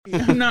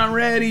I'm not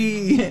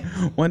ready.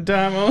 One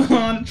time I was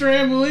on a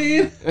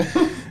trampoline,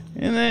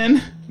 and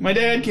then my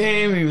dad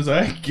came and he was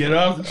like, get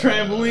off the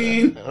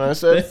trampoline. And I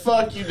said,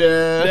 fuck you,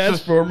 Dad.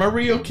 That's for my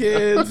real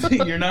kids.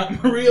 You're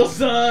not my real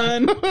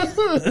son.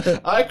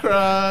 I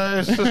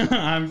cried.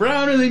 I'm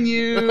browner than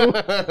you.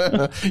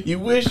 You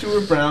wish you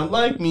were brown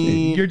like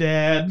me. Your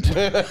dad.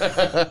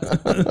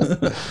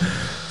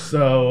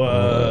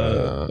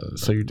 So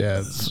your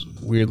dad's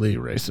weirdly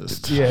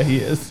racist. Yeah, he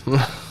is.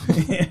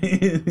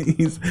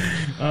 He's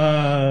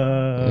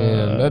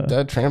Man,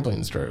 that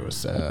trampoline story was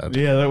sad.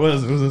 Yeah, it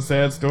was a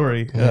sad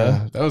story.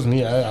 Yeah, that was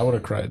me. I would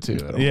have cried too.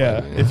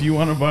 Yeah, if you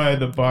want to buy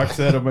the box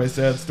set of my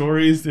sad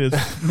stories, it's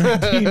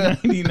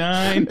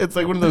 $19.99. It's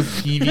like one of those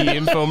TV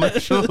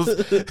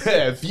infomercials.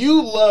 Yeah, if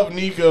you love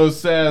Nico's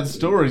sad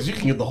stories, you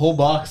can get the whole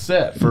box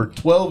set for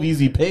 12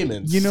 easy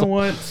payments. You know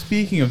what?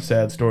 Speaking of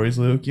sad stories,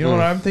 Luke, you know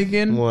what I'm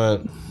thinking?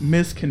 What?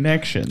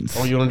 Misconnections.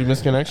 Oh, you want to do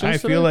misconnections? I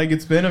feel like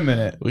it's been a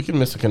minute. We can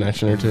miss a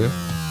connection or two.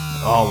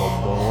 All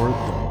aboard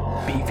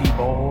the Beefy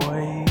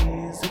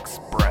Boys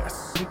Express.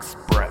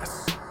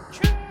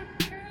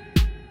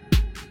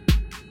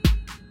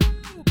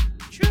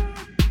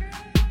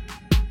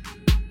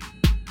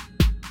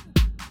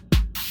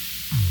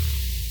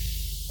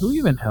 Who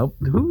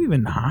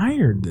even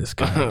hired this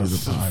guy? This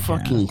is a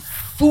fucking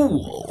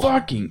fool.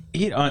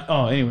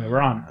 Anyway, we're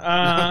on.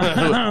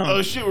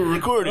 Oh shit, we're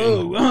recording.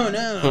 Oh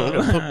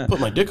no. Put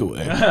my dick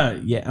away.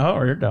 Yeah.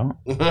 Or don't.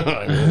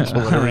 I mean,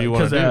 so whatever you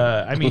want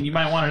to do. You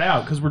might want it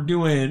out because we're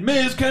doing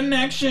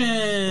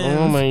misconnections.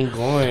 Oh my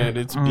god,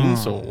 it's been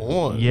so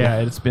long.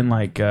 Yeah, it's been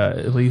like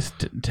at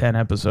least 10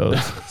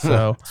 episodes.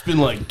 So it's been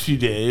like 2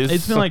 days.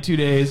 It's been like 2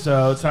 days.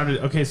 So it's time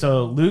to. Okay,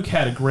 so Luke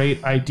had a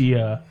great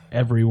idea.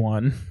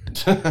 Everyone.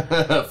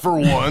 For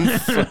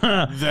once.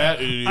 That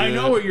idiot. I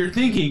know what you're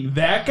thinking.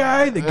 That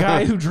guy, the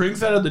guy who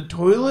drinks out of the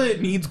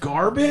toilet, needs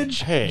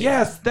garbage? Hey.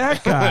 Yes,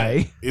 that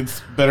guy.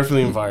 It's better for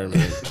the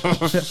environment.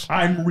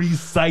 I'm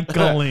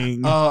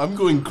recycling. I'm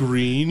going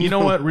green. You know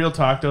what? Real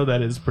talk, though,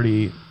 that is a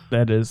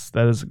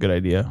good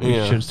idea. We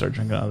should start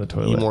drinking out of the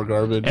toilet. Eat more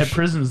garbage. At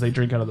prisons, they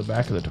drink out of the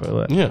back of the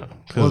toilet. Yeah.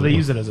 Well, they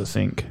use it as a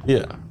sink.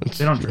 Yeah.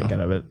 They don't drink out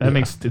of it. That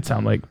makes it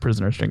sound like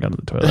prisoners drink out of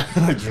the toilet.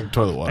 They drink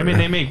toilet water. I mean,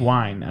 they make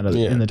wine out of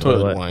in the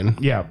toilet. Wine.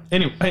 Yeah.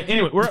 Anyway,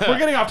 we're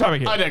getting off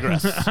topic here. I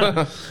digress.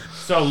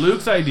 So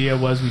Luke's idea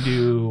was we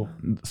do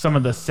some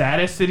of the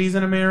saddest cities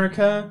in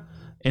America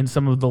and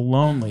some of the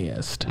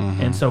loneliest.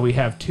 Mm-hmm. And so we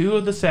have two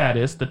of the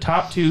saddest, the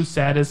top two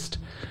saddest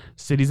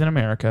cities in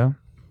America,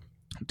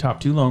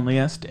 top two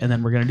loneliest, and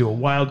then we're going to do a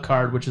wild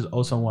card, which is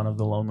also one of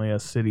the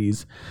loneliest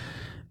cities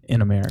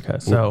in America.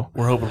 So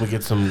we're hoping we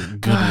get some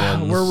good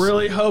ones. We're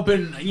really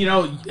hoping,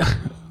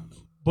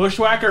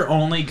 Bushwhacker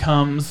only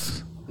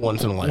comes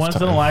once in a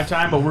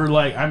lifetime, but we're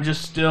like, I'm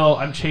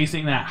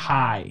chasing that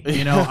high.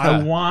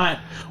 I want,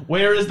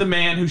 where is the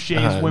man who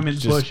shaves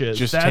women's bushes?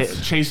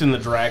 Just chasing the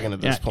dragon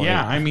at this point.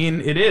 Yeah, I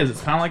mean, it is.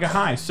 It's kind of like a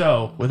high.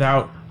 So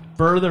without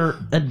further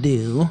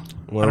ado,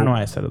 I don't know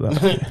why I said it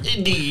that way.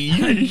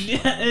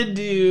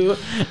 Ado.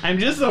 I'm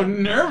just so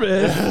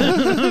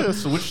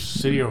nervous. So which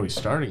city are we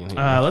starting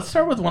here? Let's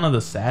start with one of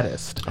the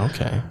saddest.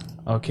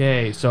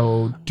 Okay,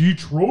 so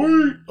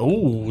Detroit.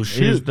 Oh,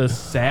 shit. Is the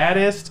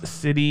saddest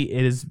city.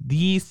 It is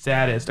the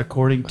saddest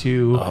according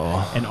to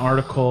an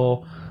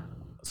article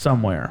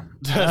somewhere.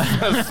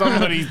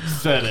 Somebody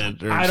said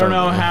it. I don't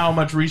know how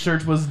much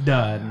research was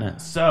done.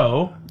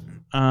 So,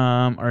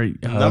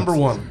 number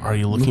one, are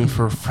you looking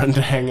for a friend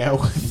to hang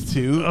out with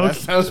too? Okay. That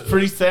sounds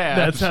pretty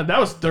sad. That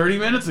was 30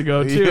 minutes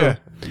ago too. Yeah.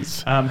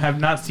 Have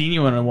not seen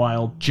you in a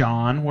while,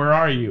 John. Where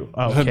are you?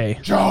 Okay,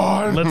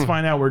 John. Let's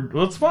find out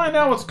what's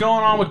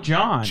going on with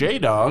John.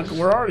 J-Dog,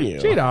 where are you?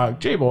 J-Dog,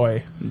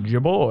 J-Boy,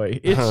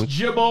 J-Boy. It's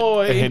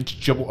J-Boy. It's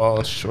J-Boy.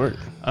 Oh, it's short.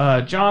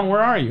 John,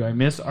 where are you? I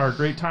miss our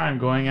great time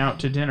going out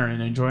to dinner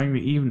and enjoying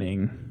the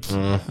evening.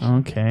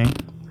 Okay.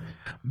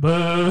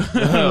 Boo.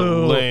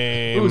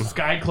 Lame. Ooh,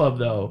 Sky Club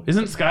though.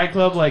 Isn't Sky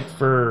Club like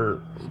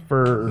for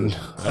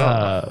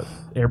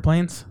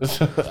airplanes?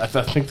 I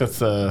think that's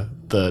the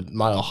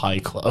Mile High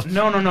Club.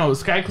 No.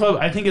 Sky Club,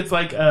 I think it's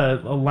like a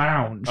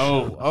lounge.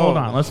 Hold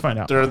on, let's find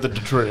out. They're at the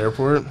Detroit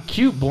airport.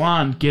 Cute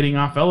blonde getting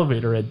off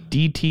elevator at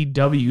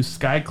DTW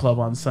Sky Club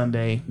on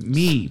Sunday.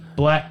 Me,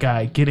 black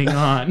guy, getting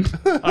on.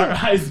 Our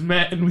eyes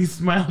met and we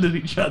smiled at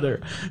each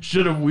other.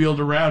 Should have wheeled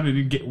around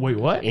and get. Wait,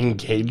 what?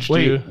 Engaged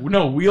Wait, you?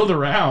 No, wheeled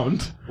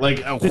around. Like,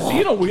 is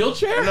he in a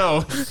wheelchair?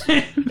 No,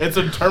 it's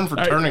a term for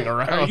turning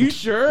around. Are you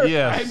sure?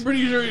 Yeah, I'm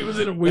pretty sure he was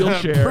in a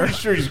wheelchair. I'm pretty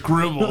sure he's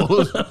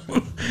crippled.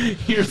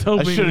 Here's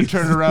hoping I should have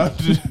turned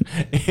around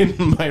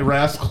in my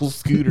rascal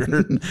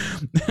scooter.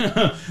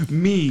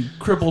 Me,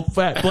 crippled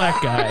fat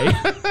black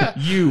guy.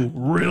 You,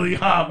 really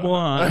hot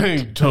blonde.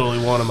 I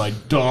totally wanted my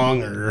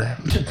donger.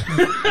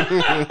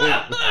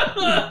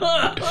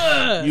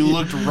 You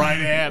looked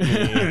right at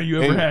me.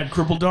 You ever had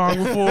crippled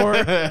dong before?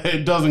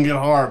 It doesn't get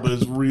hard, but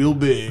it's real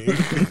big.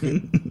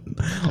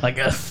 Like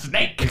a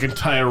snake. You can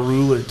tie a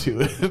ruler to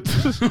it.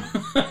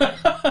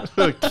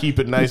 Keep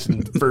it nice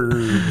and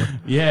firm.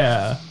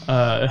 Yeah.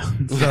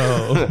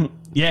 So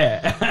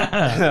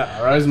Yeah.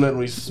 Our eyes met and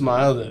we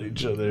smiled at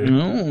each other.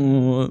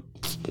 No.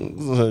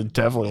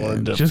 Definitely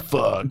wanted to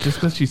fuck. Just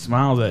because she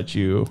smiles at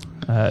you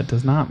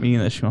does not mean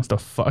that she wants to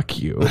fuck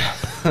you.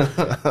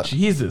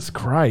 Jesus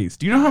Christ.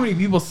 Do you know how many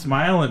people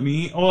smile at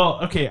me? Well,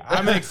 okay,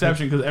 I'm an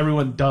exception because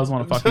everyone does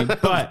want to fuck me.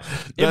 But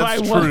if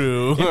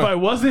I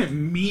wasn't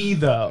me,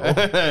 though.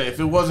 If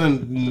it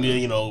wasn't,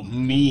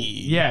 me.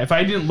 Yeah, if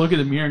I didn't look in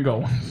the mirror and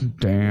go,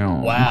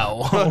 damn.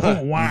 Wow.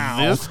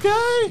 Wow. This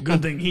guy?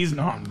 Good thing he's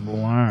not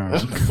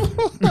blind.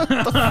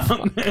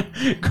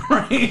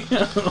 Great.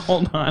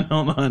 Hold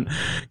on.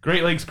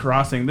 Great Lakes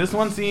Crossing. This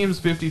one seems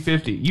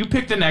 50-50. You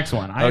pick the next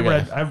one.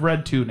 I've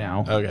read two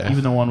now. Okay.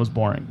 Even though one was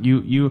boring.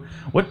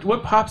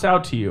 What pops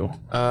out to you?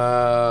 Come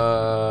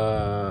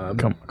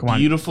on.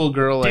 Beautiful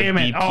girl Damn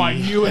at it. BP. Oh, I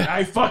knew it.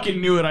 I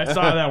fucking knew it. I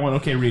saw that one.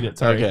 Okay, read it.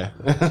 Sorry. Okay.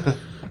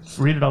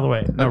 Read it all the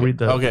way. No, read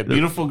the... Okay,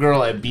 beautiful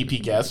girl at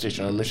BP gas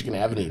station on Michigan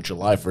Avenue,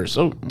 July 1st.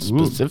 So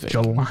specific.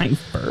 July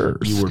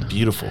 1st. You were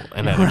beautiful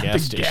and at a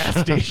gas station. Gas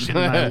station.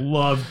 I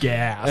love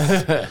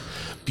gas.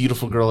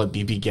 Beautiful girl at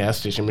BP gas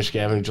station,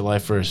 Michigan Avenue, July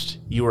 1st.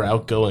 You were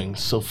outgoing,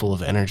 so full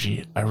of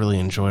energy. I really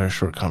enjoy our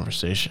short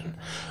conversation.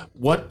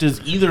 What does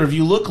either of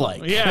you look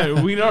like?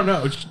 Yeah, we don't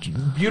know. It's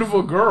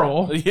beautiful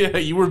girl. Yeah,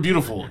 you were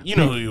beautiful. You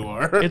know who you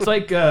are. It's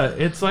like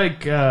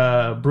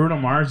Bruno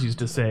Mars used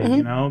to say,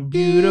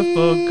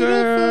 beautiful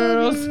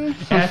girls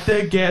at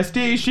the gas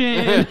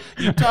station.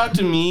 You talk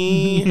to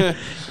me,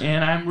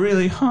 and I'm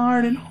really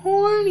hard and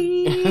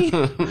horny.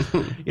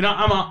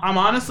 I'm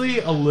honestly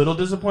a little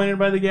disappointed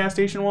by the gas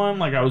station one.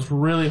 Like, I was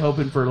really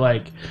hoping for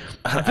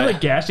I feel like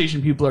gas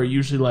station people are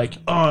usually like,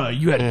 oh,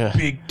 you had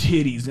big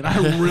titties, and I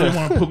really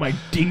want to put my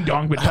ding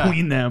dong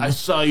between them. I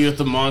saw you at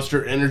the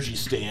Monster Energy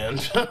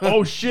stand.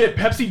 Oh shit,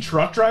 Pepsi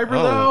truck driver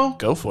though?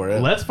 Go for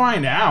it. Let's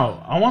find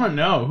out. I want to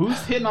know who's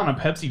hitting on a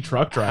Pepsi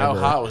truck driver.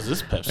 How hot was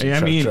this Pepsi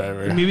truck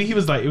driver? Maybe he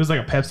was like, it was like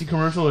a Pepsi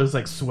commercial. It was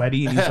like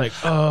sweaty, and he's like,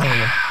 oh.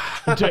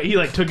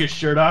 He took his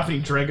shirt off and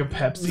he drank a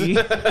Pepsi.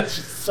 It's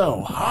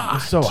so hot.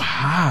 It's so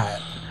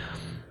hot.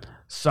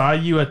 Saw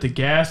you at the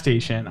gas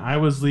station. I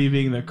was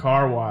leaving the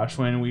car wash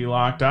when we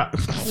locked up.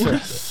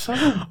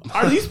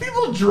 Are these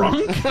people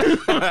drunk?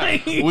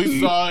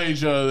 We saw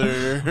each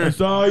other. I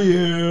saw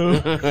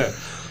you.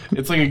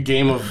 It's like a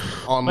game of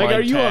online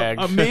are you tag.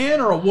 a man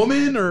or a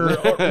woman or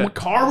what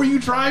car were you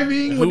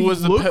driving? What do you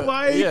look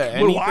like? Yeah,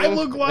 what do I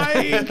look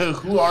like?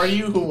 Who are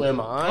you? Who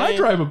am I? I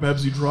drive a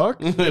Pepsi truck.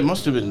 It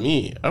must have been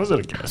me. I was at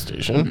a gas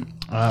station.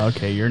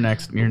 Okay, you're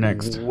next.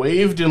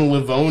 Waved in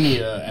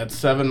Livonia at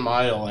 7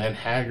 Mile and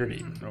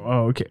Haggerty.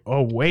 Oh, okay.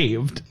 Oh,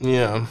 waved.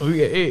 Yeah.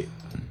 Okay.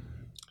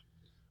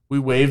 We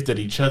waved at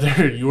each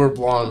other. You were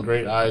blonde,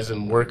 great eyes,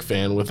 and work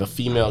fan with a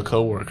female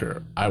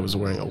coworker. I was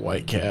wearing a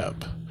white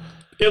cap.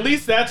 At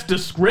least that's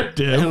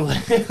descriptive.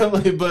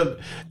 But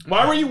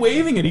why were you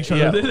waving at each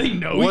other? Yeah. Did they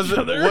know each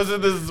other? Was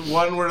it this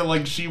one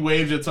where she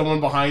waved at someone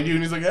behind you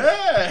and he's like,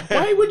 hey?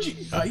 Why would you?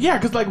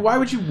 Because why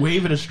would you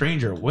wave at a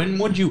stranger? When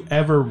would you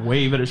ever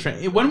wave at a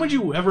stranger? When would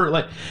you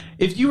ever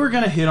if you were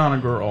gonna hit on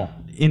a girl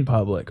in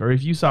public, or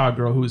if you saw a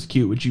girl who was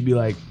cute, would you be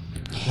like,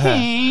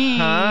 hey?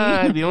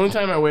 The only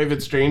time I wave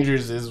at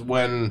strangers is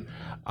when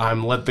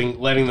I'm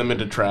letting them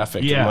into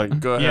traffic. Yeah. I'm like,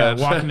 go ahead.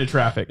 Yeah, walk into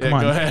traffic. Come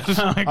on. Go ahead.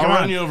 I'll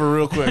run you over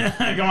real quick.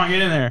 Come on,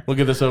 get in there. We'll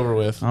get this over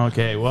with.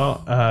 Okay,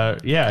 well,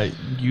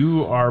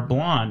 you are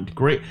blonde.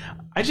 Great.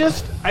 I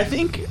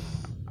think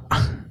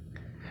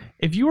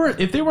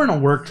if they were in a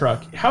work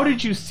truck, how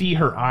did you see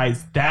her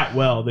eyes that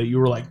well that you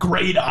were like,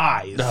 great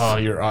eyes? Oh,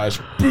 your eyes.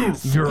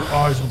 Your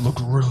eyes would look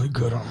really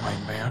good on my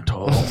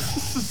mantle.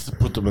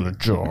 Put them in a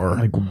jar.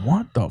 Like,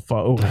 what the fuck?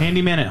 Oh,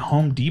 handyman at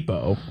Home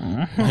Depot.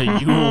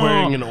 You were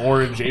wearing an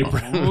orange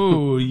apron.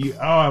 Ooh,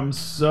 I'm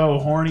so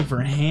horny for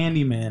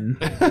handyman.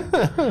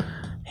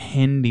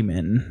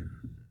 Handyman.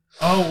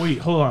 Oh, wait,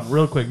 hold on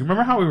real quick.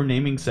 Remember how we were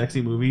naming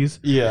sexy movies?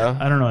 Yeah.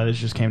 I don't know. This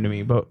just came to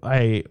me, but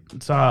I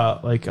saw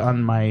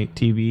on my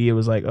TV, it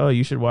was like, oh,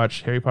 you should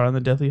watch Harry Potter and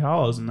the Deathly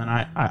Hallows. And then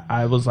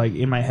I was like,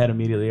 in my head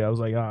immediately, I was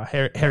like, oh,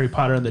 Harry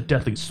Potter and the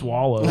Deathly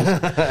Swallows.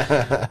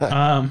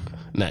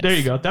 Nice. There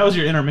you go. That was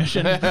your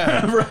intermission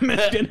from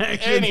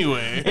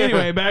Misconnection.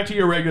 Anyway, back to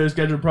your regular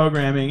scheduled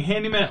programming.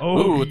 Handyman.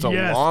 Oh, it's a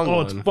long one.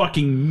 Oh, it's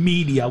fucking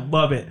meaty. I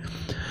love it.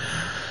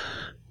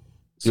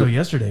 So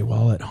yesterday,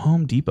 while at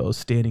Home Depot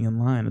standing in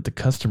line at the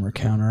customer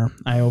counter,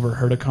 I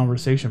overheard a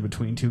conversation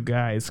between two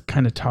guys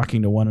kind of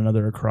talking to one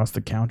another across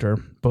the counter.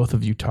 Both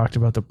of you talked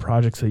about the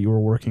projects that you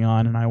were working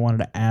on, and I wanted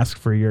to ask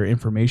for your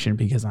information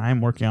because I'm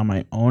working on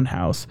my own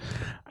house.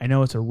 I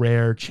know it's a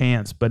rare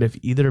chance, but if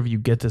either of you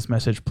get this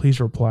message,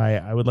 please reply.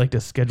 I would like to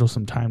schedule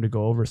some time to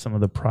go over some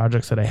of the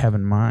projects that I have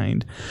in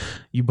mind.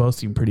 You both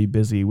seem pretty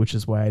busy, which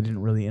is why I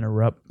didn't really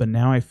interrupt, but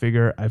now I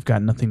figure I've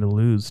got nothing to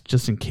lose,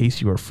 just in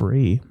case you are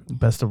free.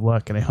 Best of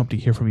luck, and I hope to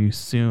hear from you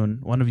soon.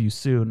 One of you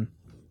soon.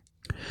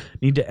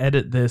 Need to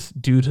edit this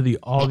due to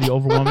all the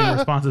overwhelming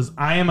responses.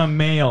 I am a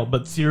male,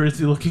 but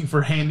seriously looking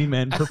for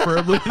handymen,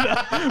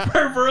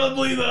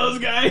 preferably those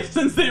guys,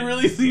 since they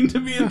really seem to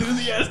be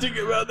enthusiastic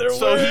about their work.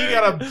 So he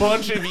got a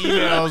bunch of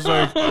emails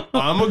like,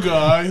 I'm a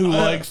guy who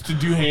likes to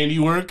do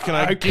handiwork.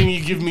 Can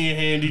you give me a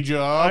handy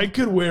job? I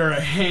could wear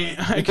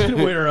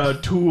a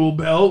tool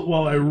belt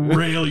while I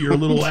rail your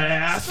little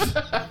ass.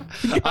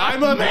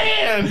 I'm a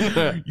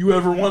man. You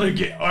ever want to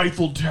get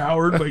Eiffel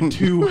Towered by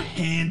two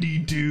handy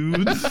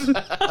dudes?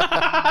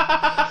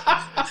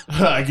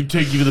 I could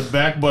take you to the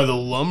back by the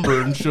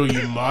lumber and show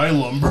you my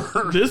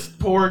lumber. This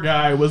poor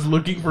guy was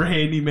looking for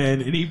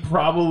handymen, and he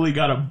probably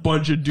got a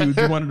bunch of dudes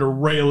who wanted to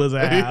rail his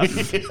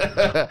ass.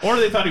 Or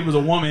they thought he was a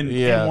woman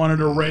and wanted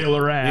to rail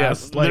her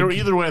ass. Yes,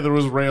 either way, there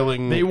was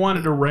railing. They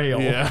wanted to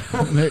rail. Yeah.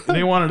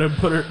 they wanted to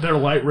put their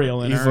light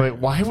rail in He's her. like,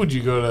 why would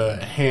you go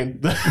to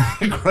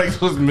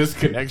Craigslist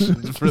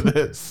misconnections for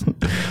this?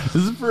 This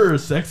is for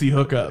sexy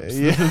hookups.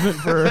 Yeah. This isn't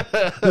for.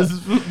 This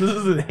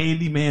is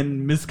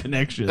handyman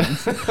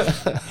misconnections.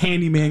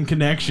 Handyman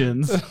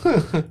connections.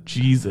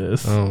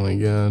 Jesus. Oh my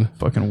god.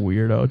 Fucking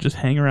weirdo. Just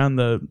hang around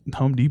the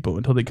Home Depot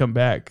until they come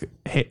back.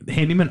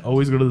 Handymen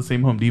always go to the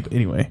same Home Depot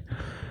anyway.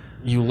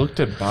 You looked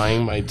at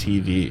buying my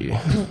TV.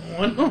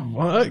 What the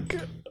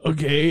fuck?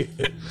 Okay.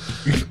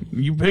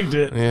 You picked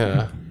it.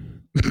 Yeah.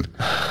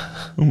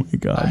 Oh my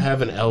god. I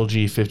have an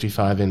LG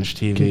 55-inch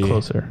TV. Get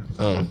closer.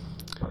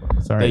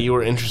 Sorry. That you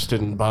were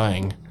interested in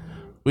buying.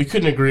 We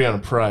couldn't agree on a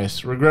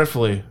price.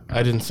 Regretfully,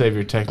 I didn't save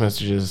your text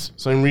messages,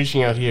 so I'm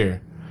reaching out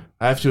here.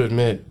 I have to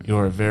admit,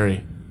 you're a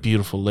very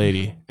beautiful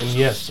lady. And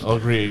yes, I'll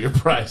agree at your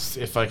price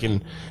if I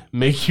can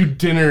make you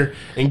dinner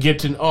and get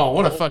to... Oh,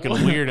 what a fucking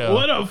weirdo.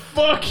 What a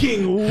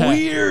fucking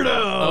weirdo.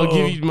 I'll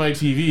give you my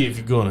TV if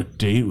you go on a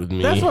date with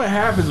me. That's what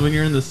happens when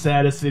you're in the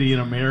saddest city in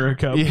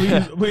America.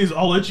 Yeah. Please,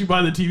 I'll let you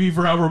buy the TV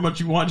for however much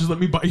you want. Just let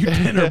me buy you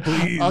dinner,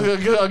 please. I'll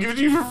give it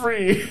to you for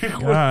free.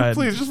 God.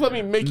 Please, just let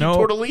me make you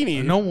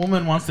tortellini. No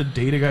woman wants to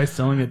date a guy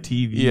selling a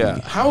TV. Yeah.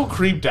 How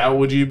creeped out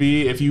would you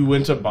be if you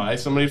went to buy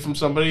somebody from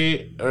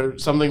somebody or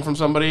something from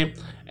somebody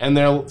and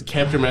they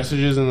kept your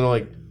messages and they're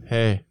like,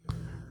 hey,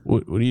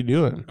 what are you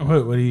doing?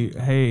 What are you?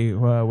 Hey,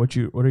 what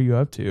are you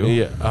up to?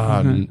 Yeah,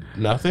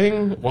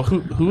 nothing. Well,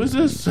 who is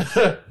this?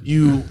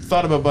 You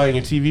thought about buying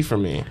a TV for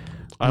me.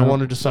 I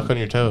wanted to suck on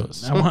your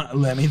toes.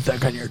 Let me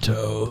suck on your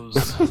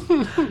toes.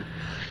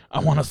 I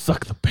want to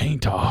suck the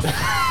paint off.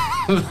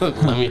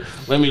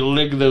 let me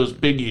lick those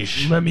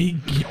piggies. Let me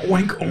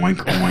oink, oink,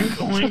 oink,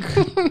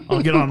 oink.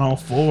 I'll get on all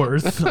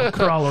fours. I'll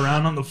crawl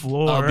around on the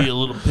floor. I'll be a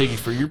little piggy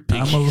for your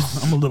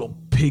piggies. I'm a little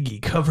piggy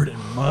covered in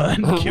mud.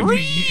 Give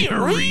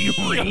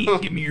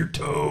me your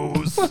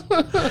toes.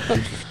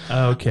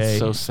 Okay.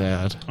 So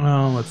sad.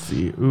 Oh, let's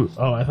see. Ooh,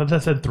 I thought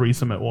that said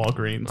threesome at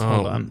Walgreens.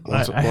 Hold on.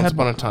 Once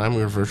upon a time,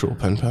 we were virtual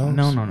pen pals.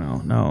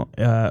 No.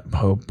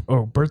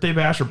 Birthday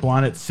bash or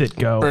blonde at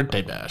Sitco?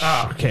 Birthday bash.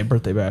 Oh, okay,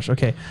 birthday bash.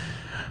 Okay.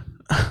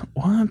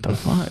 What the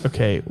fuck?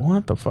 Okay,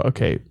 what the fuck?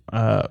 Okay,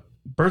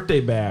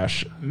 birthday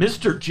bash.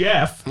 Mr.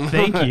 Jeff,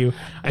 thank you.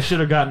 I should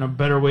have gotten a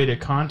better way to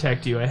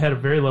contact you. I had a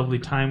very lovely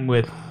time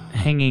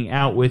hanging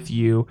out with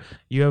you.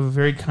 You have a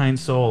very kind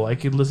soul. I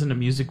could listen to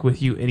music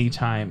with you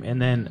anytime. And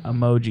then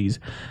emojis.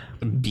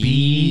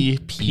 Be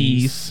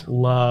peace,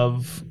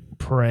 love,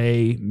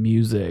 pray,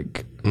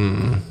 music.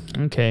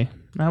 Okay.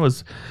 We're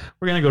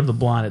going to go to the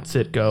blonde at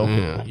Sitco.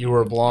 Yeah, you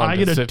were a blonde. I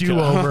get a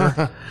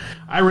do-over.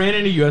 I ran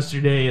into you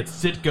yesterday at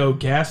Sitco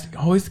gas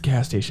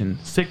station.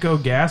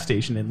 Sitco gas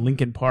station in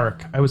Lincoln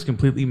Park. I was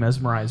completely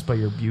mesmerized by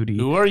your beauty.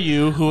 Who are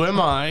you? Who am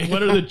I?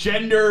 What are the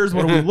genders?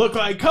 What do we look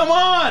like? Come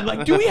on!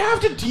 Like, do we have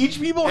to teach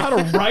people how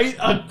to write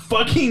a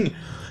fucking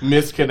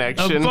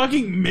misconnection?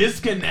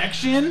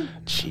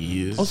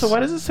 Jeez. Also, why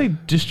does it say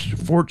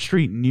Fort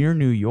Street near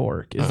New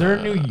York? Is there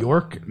a New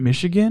York,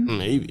 Michigan?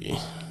 Maybe.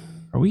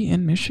 Are we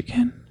in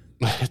Michigan?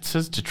 It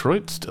says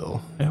Detroit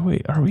still.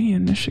 Wait, are we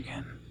in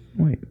Michigan?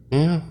 Wait.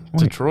 Yeah.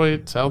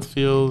 Detroit,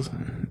 Southfield.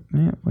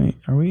 Yeah, wait,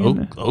 are we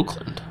in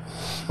Oakland?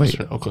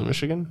 Wait. Oakland,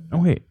 Michigan? Oh,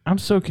 wait, I'm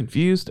so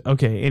confused.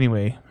 Okay,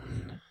 anyway,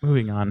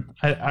 moving on.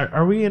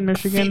 Are we in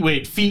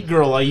Michigan? Feet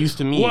girl I used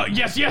to meet. What?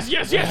 Yes.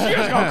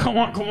 Oh, come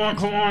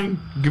on.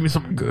 Give me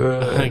something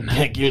good.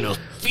 Give me those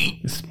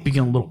feet.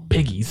 Speaking of little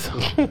piggies.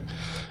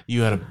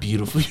 You had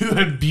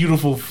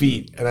beautiful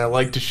feet, and I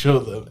like to show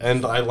them,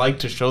 and I like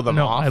to show them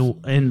off.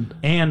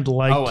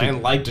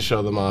 Like to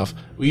show them off.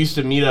 We used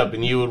to meet up,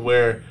 and you would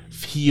wear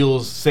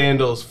heels,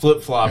 sandals,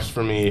 flip-flops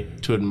for me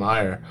to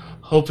admire,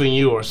 hoping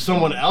you or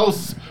someone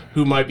else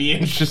who might be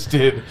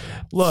interested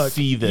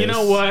see this. You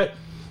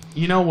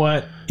know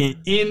what?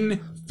 In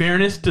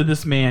fairness to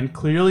this man,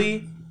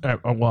 clearly, I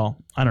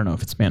don't know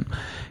if it's man.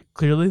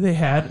 Clearly, they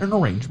had an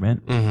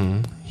arrangement.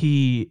 Mm-hmm.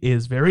 He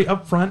is very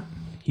upfront.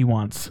 He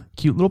wants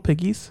cute little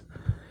piggies,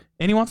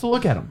 and he wants to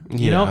look at them.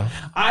 You know,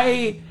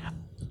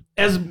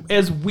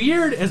 as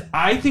weird as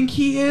I think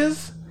he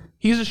is,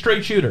 he's a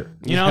straight shooter.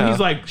 You know, he's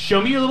like,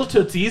 show me your little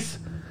tootsies,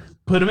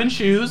 put them in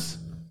shoes.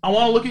 I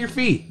want to look at your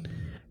feet,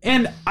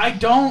 and I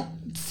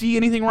don't see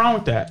anything wrong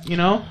with that, you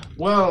know?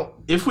 Well,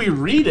 if we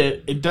read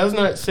it, it does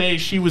not say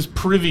she was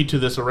privy to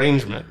this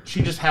arrangement.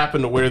 She just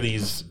happened to wear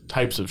these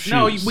types of shoes.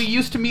 No, we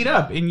used to meet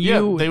up, and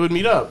you... Yeah, they would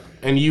meet up,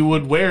 and you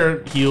would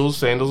wear heels,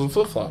 sandals, and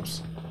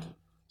flip-flops.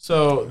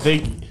 So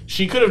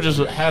she could have just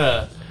had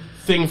a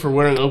thing for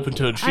wearing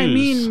open-toed shoes. I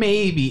mean,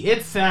 maybe.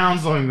 It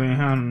sounds like they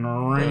had an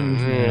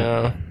arrangement.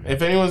 Yeah.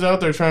 If anyone's out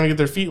there trying to get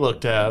their feet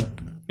looked at...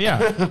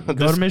 Yeah,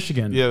 go to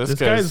Michigan. Yeah, this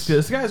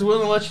guy's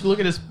willing to let you look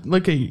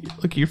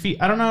at your feet.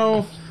 I don't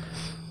know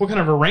what kind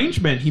of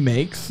arrangement he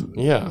makes.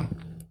 Yeah,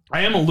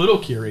 I am a little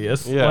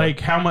curious. Yeah. Like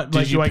how much?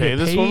 Did you do I pay get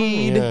this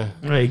paid? one? Yeah.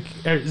 Like,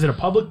 is it a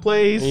public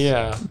place?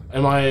 Yeah.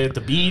 Am I at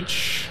the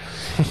beach?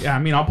 Yeah, I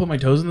mean, I'll put my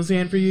toes in the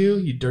sand for you,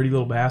 you dirty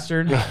little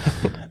bastard.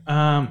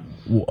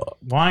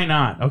 Why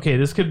not? Okay,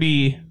 this could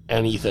be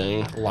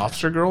anything.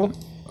 Lobster Girl?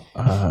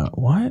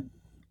 What?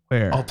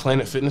 Where? Oh,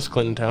 Planet Fitness,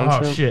 Clinton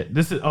Township. Oh shit!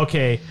 This is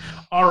okay.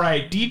 All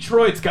right,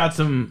 Detroit's got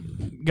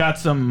some yum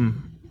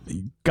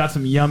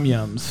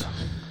yums,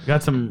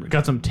 got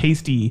some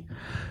tasty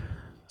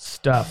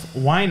stuff.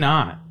 Why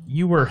not?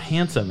 You were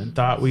handsome and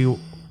thought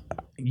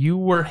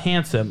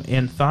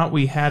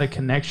we had a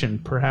connection.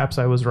 Perhaps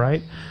I was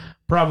right.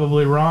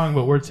 Probably wrong,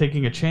 but we're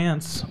taking a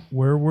chance.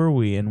 Where were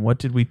we, and what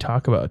did we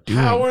talk about doing?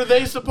 How were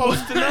they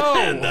supposed to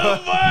know?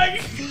 The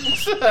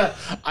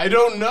fuck? I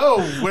don't know.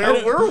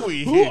 Where were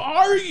we? Who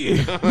are you?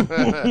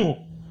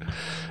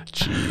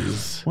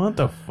 Jeez. What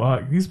the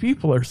fuck? These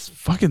people are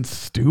fucking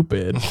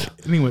stupid.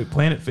 Anyway,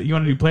 you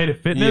want to do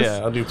Planet Fitness? Yeah,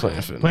 I'll do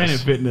Planet Fitness. Planet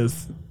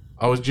Fitness.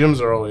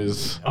 Gyms are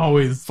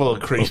always full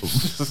of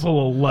creeps.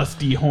 Full of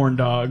lusty horn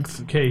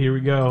dogs. Okay, here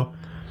we go.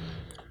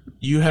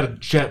 You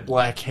had jet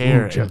black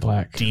hair. Jet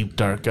black. And deep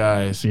dark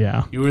eyes.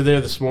 Yeah. You were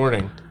there this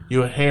morning.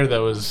 You had hair that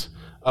was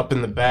up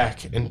in the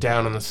back and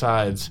down on the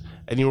sides,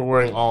 and you were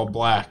wearing all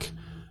black.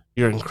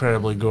 You're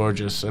incredibly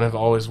gorgeous, and I've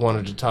always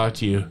wanted to talk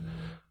to you.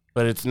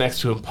 But it's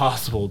next to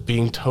impossible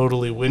being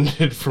totally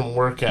winded from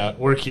work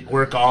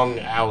on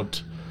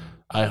out.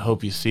 I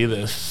hope you see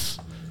this.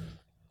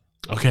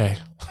 Okay.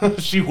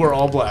 She wore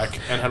all black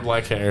and had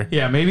black hair.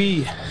 Yeah,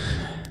 maybe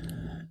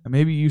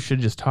you should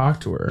just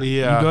talk to her.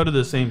 Yeah. You go to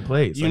the same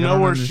place. You know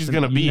where she's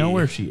going to be. You know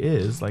where she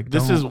is. Like,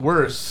 this is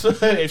worse.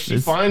 If she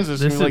finds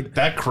us, you're like,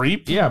 that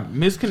creep? Yeah,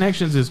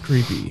 misconnections is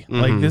creepy. Mm-hmm.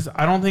 Like this,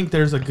 I don't think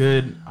there's a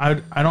good. I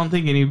don't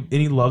think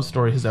any love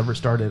story has ever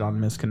started on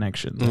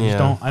misconnections.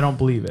 I don't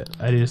believe it.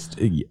 I just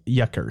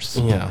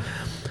yuckers. Yeah.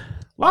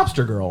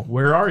 Lobster Girl,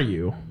 where are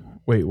you?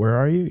 Wait, where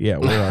are you? Yeah,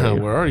 where are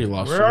you? Where are you,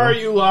 Lobster Girl? Where are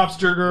you,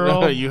 Lobster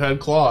Girl? You had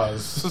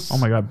claws. Oh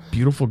my god,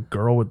 beautiful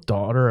girl with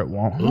daughter at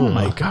Walmart. Oh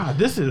my god,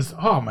 this is.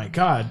 Oh my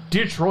god,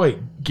 Detroit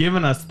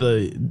giving us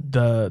the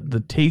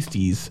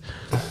tasties.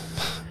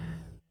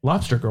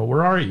 Lobster Girl,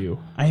 where are you?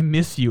 I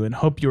miss you and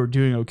hope you're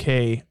doing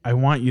okay. I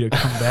want you to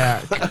come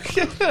back.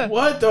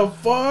 What the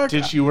fuck?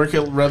 Did she work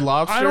at Red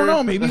Lobster? I don't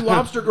know. Maybe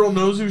Lobster Girl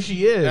knows who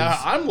she is. Yeah,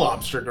 I'm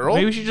Lobster Girl.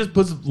 Maybe she just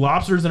puts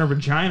lobsters in her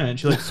vagina and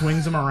she like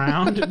swings them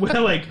around with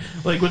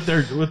with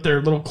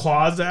their little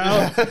claws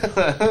out.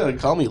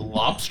 Call me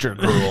Lobster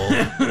Girl.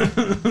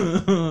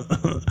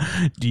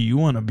 Do you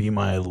want to be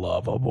my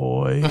lover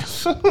boy?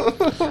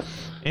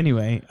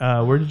 Anyway,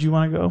 where did you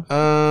want to go?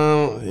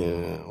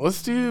 Yeah.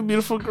 Let's do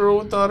beautiful girl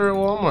with daughter at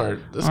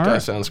Walmart. This guy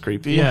sounds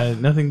creepy. Yeah,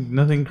 nothing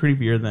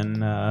creepier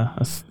than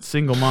a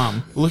single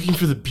mom. Looking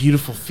for the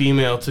beautiful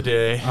female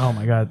today. Oh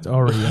my god,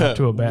 already up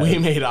to a bad. We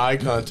made eye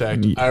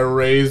contact. I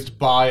raised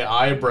my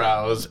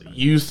eyebrows.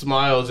 You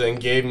smiled and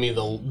gave me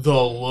the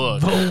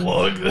look. The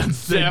look.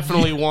 That's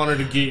definitely wanted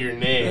to get your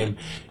name.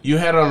 You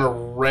had on a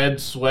red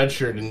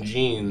sweatshirt and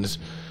jeans.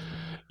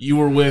 You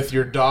were with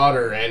your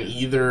daughter and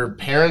either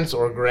parents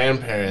or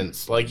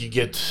grandparents, like you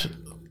get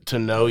to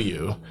know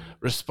you.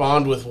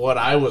 Respond with what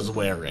I was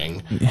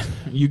wearing.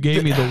 You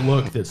gave me the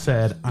look that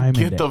said, I'm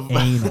into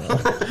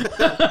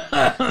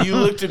anal. You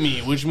looked at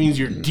me, which means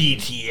you're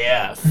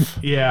DTF.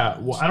 Yeah,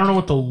 well, I don't know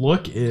what the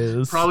look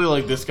is. Probably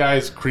like this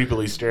guy's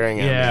creepily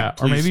staring at me. Yeah,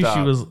 or maybe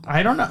she was,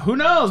 I don't know. Who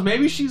knows?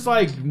 Maybe she's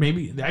like, I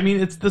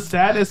mean, it's the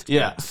saddest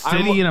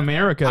city in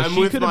America.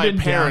 She could have been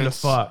down to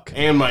fuck.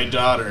 And my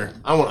daughter.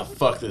 I want to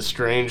fuck this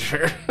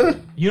stranger.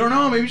 You don't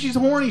know. Maybe she's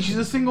horny. She's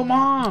a single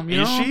mom.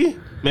 Is she?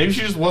 Maybe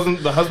she just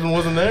wasn't, the husband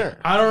wasn't there.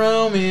 I don't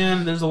know,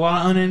 man. There's a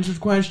lot of unanswered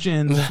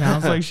questions. It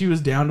sounds like she was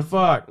down to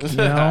fuck. You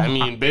know? I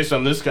mean, based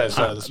on this guy's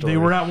side of the story. They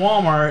were at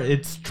Walmart.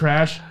 It's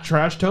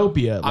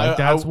Trashtopia. Like,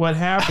 that's what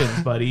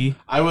happens, buddy.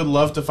 I would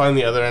love to find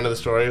the other end of the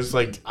story. It's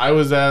like, I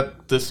was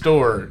at the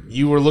store.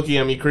 You were looking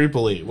at me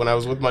creepily when I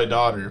was with my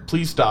daughter.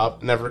 Please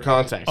stop. Never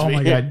contact me. Oh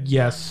my god,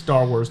 yes.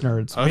 Star Wars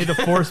nerds. Okay. May the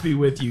Force be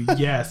with you.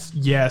 Yes,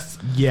 yes,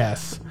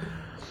 yes.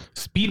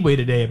 Speedway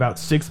today about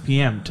 6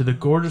 p.m. To the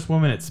gorgeous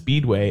woman at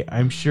Speedway.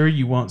 I'm sure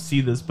you won't see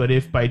this, but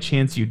if by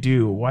chance you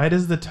do, why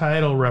does the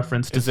title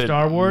reference to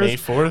Star Wars? May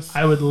 4th?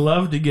 I would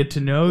love to get to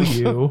know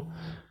you.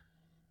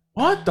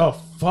 What the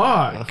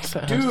fuck?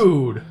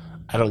 Dude.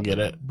 I don't get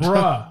it.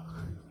 Bruh.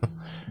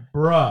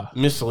 Bruh.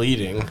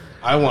 misleading.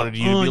 I wanted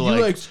you to be you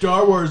like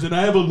Star Wars, and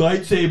I have a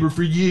lightsaber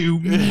for you.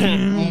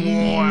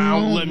 wow,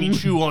 let me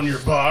chew on your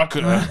baka.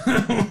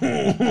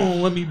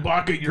 Let me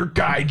baka your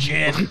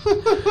gaijin.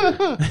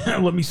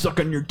 Let me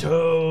suck on your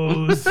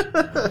toes.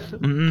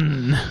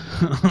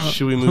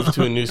 Should we move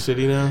to a new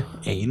city now?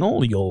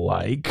 Anal you'll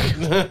like.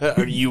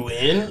 Are you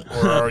in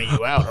or are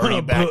you out? Are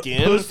you back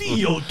in? Pussy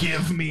you'll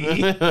give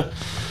me.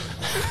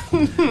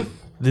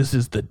 This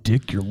is the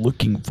dick you're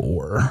looking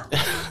for.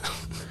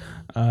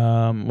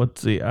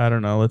 Let's see. I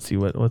don't know. Let's see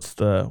where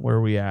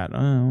are we at?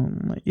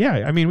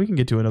 Yeah, I mean we can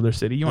get to another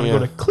city. You want to go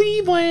to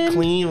Cleveland?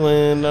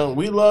 Cleveland. No,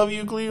 we love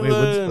you,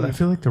 Cleveland. Wait, I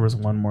feel like there was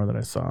one more that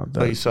I saw.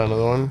 Oh, you saw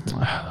another one?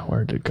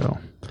 Where did it go?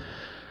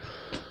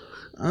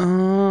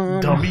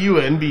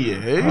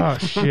 WNBA. Oh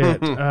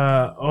shit.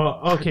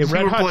 Okay.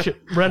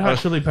 Red Hot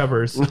Chili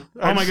Peppers.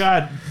 Oh my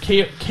God.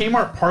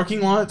 Kmart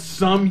parking lot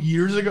some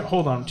years ago.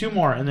 Hold on, two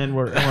more, and then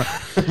we're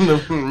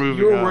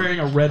you were wearing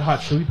a Red Hot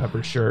Chili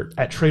Peppers shirt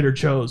at Trader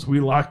Joe's. We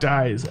locked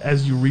eyes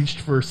as you reached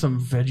for some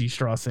veggie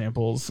straw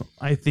samples.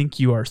 I think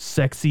you are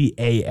sexy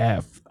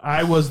AF.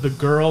 I was the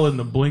girl in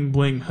the bling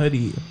bling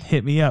hoodie.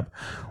 Hit me up.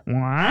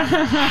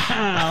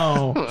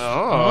 Wow.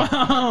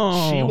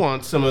 Oh. She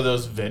wants some of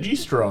those veggie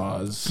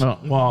straws.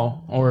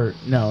 Well, or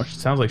no, it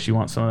sounds like she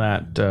wants some of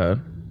that,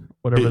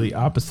 whatever the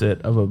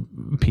opposite of a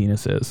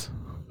penis is.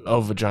 Oh,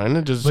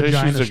 vagina? Does it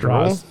Vagina say she's a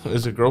straws. girl?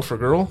 Is it girl for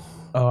girl?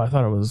 Oh, I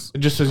thought it was. It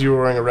just says you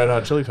were wearing a Red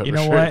Hot Chili Pepper shirt.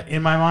 You know what?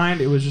 In my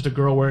mind, it was just a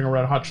girl wearing a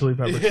Red Hot Chili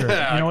Pepper shirt.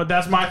 You know what?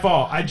 That's my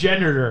fault. I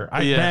gendered her.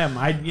 Them.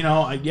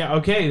 Yeah,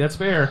 okay, that's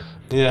fair.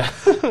 Yeah.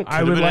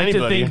 I would like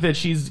to think that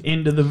she's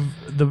into the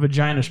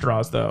vagina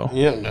straws, though.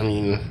 Yeah, I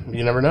mean,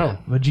 you never know.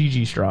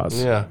 Vagigi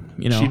straws. Yeah.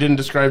 You know. She didn't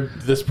describe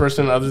this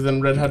person other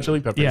than Red Hot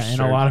Chili Peppers. Yeah,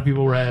 and a lot of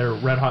people wear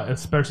Red Hot,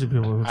 especially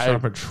people who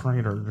shop at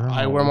Trader Joe's.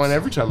 I wear mine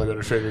every time I go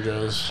to Trader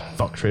Joe's.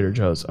 Fuck Trader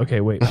Joe's. Okay,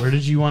 wait. Where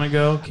did you want to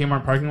go?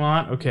 Kmart parking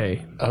lot?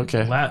 Okay.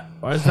 Okay. Is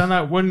that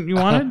not one you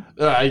wanted?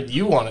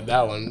 You wanted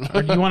that one.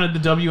 Or you wanted the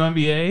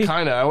WNBA?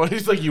 Kinda.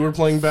 It's like you were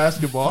playing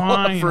basketball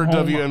for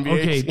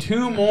WNBA. Okay,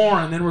 two more,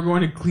 and then we're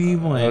going to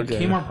Cleveland.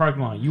 Okay. Kmart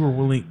parking lot. You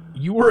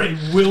were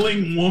a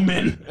willing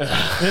woman,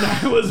 and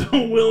I was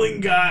a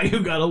willing guy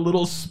who got a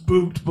little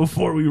spooked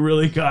before we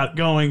really got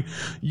going.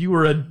 You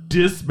were a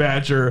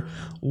dispatcher.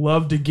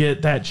 Love to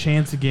get that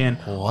chance again.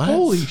 What?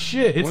 Holy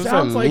shit! It What does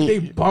sounds that like mean? they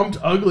bumped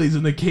uglies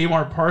in the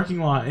Kmart parking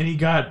lot, and he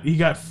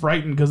got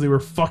frightened because they were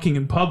fucking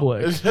in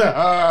public.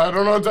 I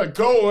don't know what that.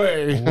 Go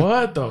away.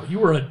 What though? You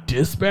were a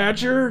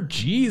dispatcher?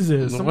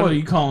 Jesus!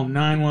 Somebody call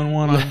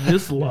 911 on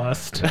this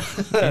lust.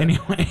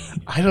 Anyway,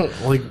 I don't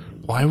like.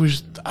 Why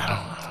was I don't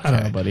know. I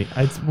don't know, buddy.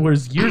 It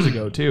was years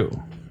ago too.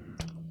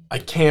 I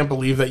can't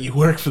believe that you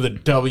work for the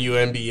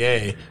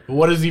WNBA.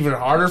 What is even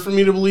harder for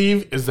me to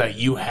believe is that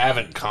you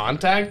haven't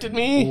contacted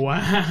me.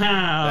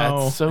 Wow,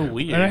 That's so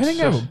weird. And I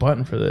think I have a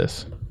button for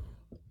this.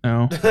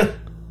 No,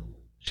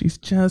 she's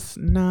just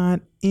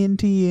not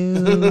into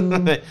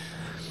you.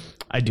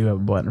 I do have a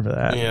button for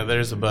that. Yeah,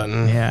 there's a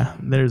button. Yeah,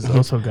 there's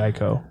also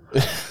Geico.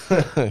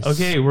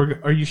 Okay,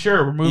 are you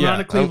sure? We're moving on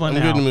to Cleveland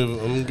now.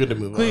 I'm good to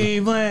move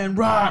Cleveland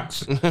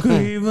rocks.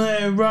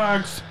 Cleveland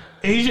rocks.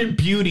 Asian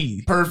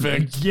beauty.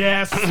 Perfect.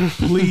 Yes,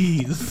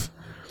 please.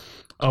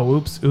 Oh,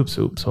 oops.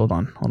 Hold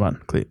on.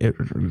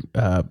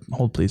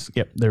 Hold, please.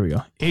 Yep, there we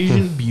go.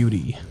 Asian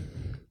beauty.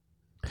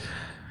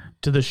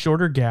 To the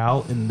shorter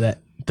gal in the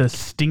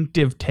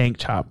distinctive tank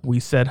top, we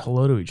said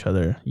hello to each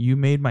other. You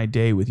made my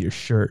day with your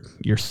shirt,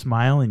 your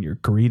smile, and your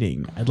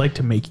greeting. I'd like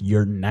to make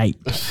your night.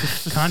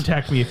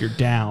 Contact me if you're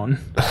down.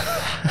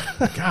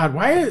 God,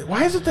 why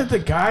is it that the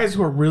guys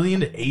who are really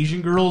into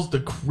Asian girls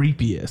the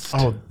creepiest?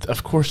 Oh,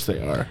 of course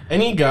they are.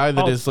 Any guy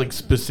that is like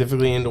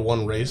specifically into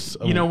one race.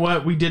 You know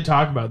what? We did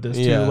talk about this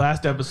too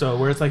last episode,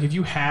 where it's like if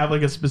you have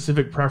like a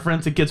specific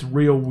preference, it gets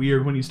real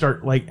weird when you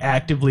start like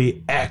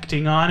actively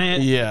acting on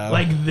it. Yeah.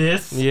 Like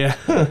this. Yeah.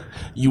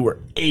 You were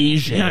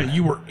Asian. Yeah,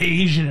 you were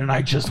Asian and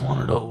I just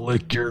wanted to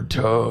lick your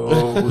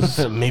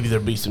toes. Maybe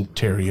there'd be some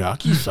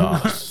teriyaki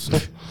sauce.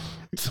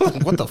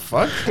 What the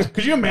fuck?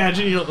 Could you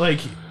imagine,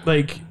 like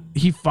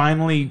he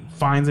finally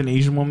finds an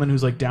Asian woman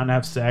who's like down to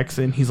have sex,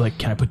 and he's like,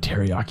 "Can I put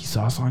teriyaki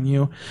sauce on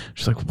you?"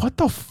 She's like, "What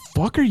the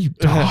fuck are you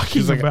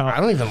talking about? I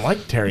don't even like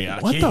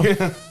teriyaki. What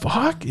the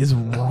fuck is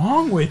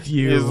wrong with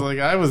you?" He's like,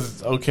 "I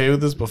was okay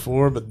with this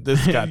before, but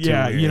this got too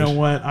weird." You know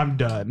what? I'm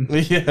done.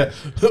 Yeah.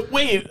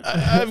 Wait,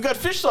 I've got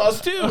fish sauce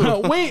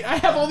too. Wait, I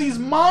have all these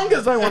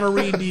mangas I want to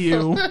read to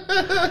you.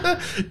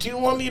 Do you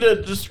want me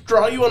to just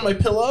draw you on my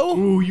pillow?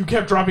 Ooh, you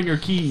kept dropping your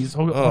keys.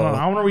 Hold on.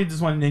 I want to read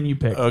this one, and then you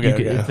pick.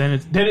 Okay. Then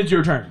it's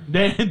your turn.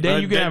 Then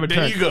you can have a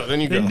turn.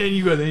 Then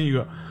you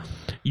go.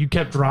 You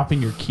kept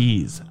dropping your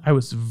keys. I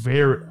was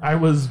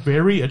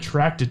very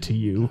attracted to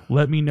you.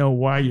 Let me know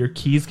why your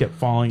keys kept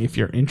falling if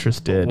you're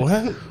interested.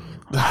 What?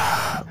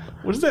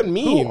 What does that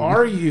mean? Who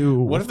are you?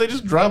 What if they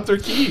just dropped their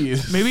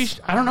keys? Maybe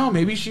I don't know.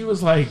 Maybe she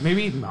was like, I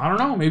don't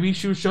know. Maybe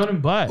she was showing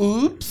him butt.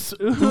 Oops.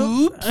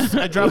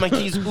 I dropped my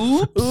keys.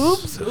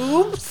 Oops.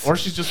 Or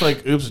she's just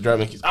like, oops, I dropped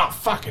my keys. Oh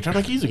fuck, I dropped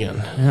my keys again.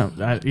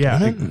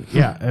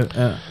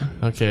 Yeah.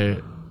 Okay.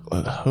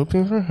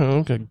 Hoping for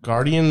home.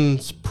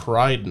 Guardians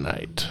Pride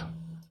Night.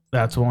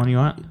 That's the one you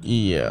want?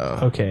 Yeah.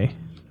 Okay.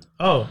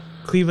 Oh,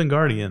 Cleveland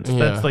Guardians. Yeah.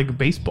 That's like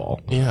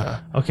baseball. Yeah.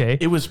 Okay.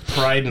 It was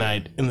Pride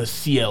Night in the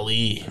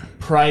CLE.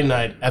 Pride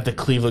Night at the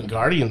Cleveland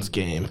Guardians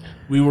game.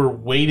 We were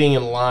waiting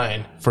in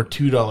line for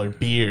 $2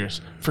 beers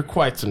for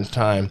quite some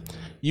time.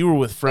 You were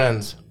with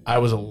friends. I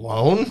was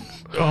alone.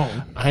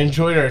 Oh. I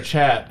enjoyed our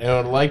chat and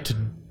I would like to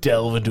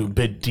delve into a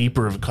bit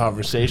deeper of a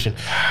conversation.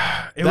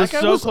 It was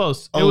so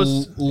close. It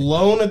was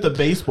alone at the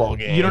baseball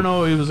game. You don't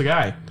know he was a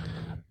guy.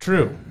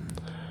 True.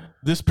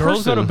 This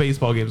Girls go person, to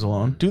baseball games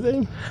alone. do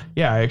they?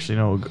 Yeah, I actually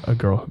know a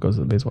girl who goes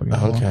to the baseball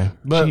games alone. Okay,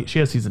 but She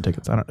has season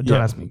tickets. Don't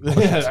ask me.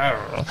 Yeah, I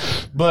don't know.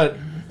 But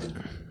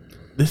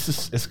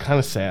it's kind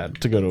of sad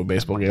to go to a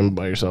baseball game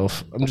by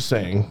yourself. I'm just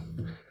saying.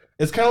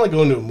 It's kind of like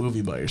going to a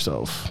movie by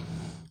yourself.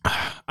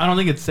 I don't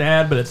think it's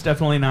sad, but it's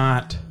definitely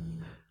not.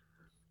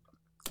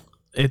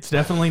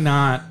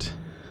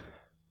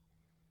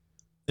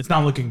 It's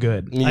not looking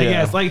good. Yeah. I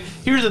guess. Like,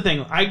 here's the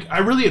thing. I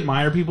really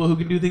admire people who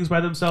can do things by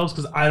themselves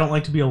because I don't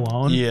like to be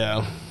alone.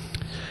 Yeah.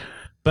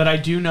 But I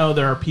do know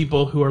there are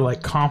people who are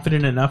like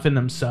confident enough in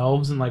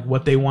themselves and like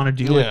what they want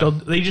to do. Yeah.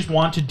 Like they just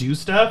want to do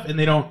stuff and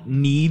they don't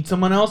need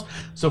someone else.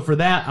 So for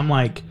that, I'm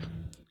like,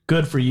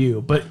 good for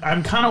you. But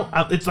I'm kind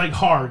of, it's like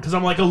hard because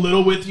I'm like a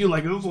little with you.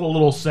 Like, it's a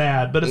little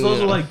sad, but it's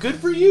also like good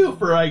for you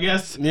for, I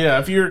guess. Yeah,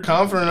 if you're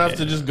confident enough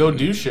to just go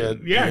do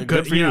shit. Yeah,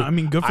 good for you. I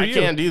mean, good for you.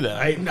 I can't do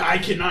that. I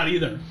cannot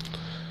either.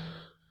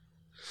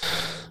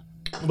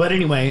 But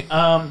anyway,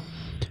 a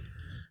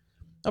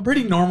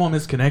pretty normal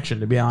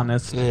misconnection, to be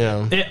honest.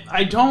 Yeah.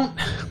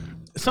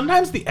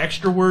 Sometimes the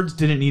extra words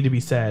didn't need to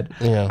be said.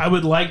 Yeah. I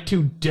would like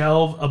to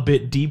delve a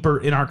bit deeper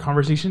in our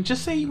conversation.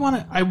 Just say you want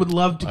to. I would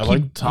love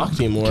to talk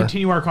to you more.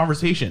 Continue our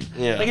conversation.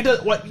 Yeah. Like it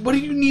does. What do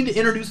you need to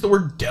introduce the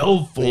word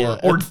delve for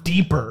or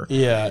deeper?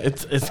 Yeah.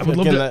 It's. I would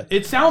love to,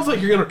 it sounds like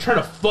you're gonna try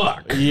to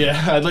fuck.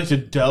 Yeah. I'd like to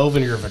delve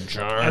into your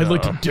vagina. I'd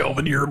like to delve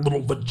into your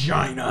little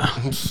vagina.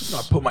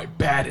 I put my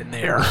bat in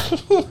there.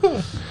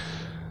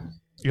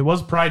 It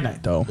was Pride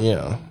Night though.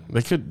 Yeah.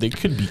 They could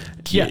be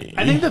gay. Yeah.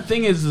 I think the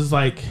thing is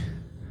like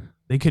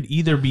they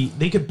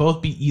could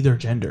both be either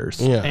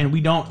genders. Yeah. And we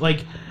don't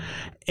like,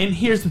 and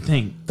here's the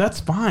thing, that's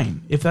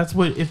fine if that's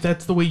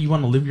the way you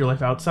want to live your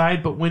life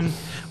outside. But when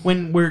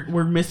we're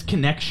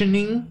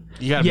misconnectioning,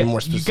 you gotta be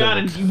more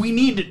specific. We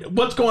need to,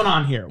 what's going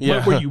on here? Yeah.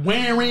 What were you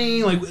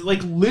wearing?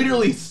 Like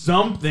literally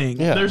something.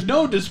 Yeah. There's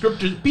no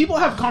descriptors. People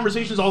have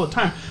conversations all the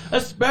time,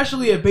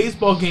 especially at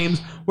baseball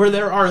games where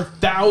there are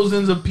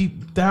thousands of people.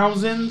 Yeah,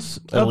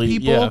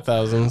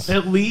 thousands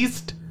at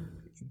least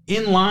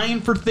in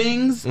line for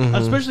things,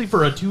 especially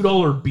for a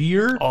 $2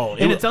 beer. Oh,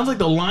 it sounds like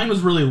the line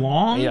was really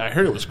long. Yeah, I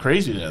heard it was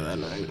crazy there that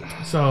night.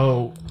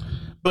 So,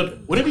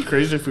 but would it be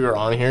crazy if we were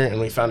on here and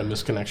we found a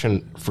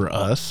misconnection for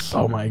us?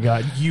 oh my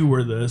God, you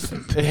were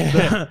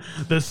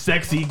the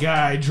sexy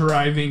guy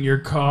driving your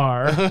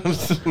car.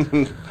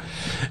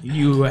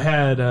 You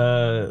had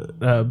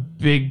a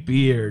big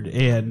beard,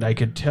 and I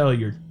could tell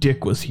your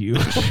dick was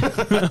huge.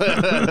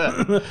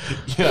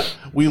 Yeah,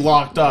 we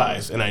locked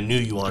eyes, and I knew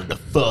you wanted to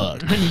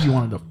fuck. I knew you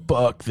wanted to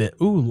fuck that.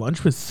 Ooh,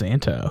 lunch with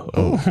Santa.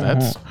 Oh,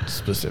 that's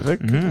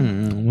specific.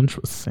 Lunch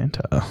with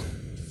Santa.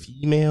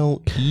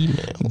 Female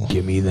email.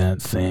 Give me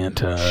that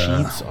Santa.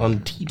 Sheets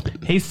on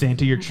teepin'. Hey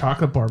Santa, your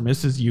chocolate bar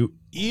misses you.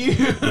 Ew.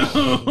 What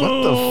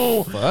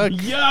the fuck?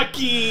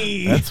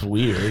 Yucky. That's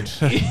weird.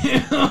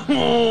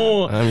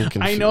 Ew. I'm confused.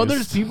 I know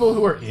there's people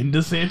who are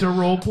into Santa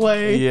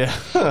roleplay.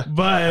 Yeah.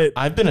 But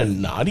I've been a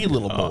naughty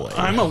little boy.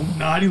 I'm a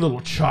naughty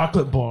little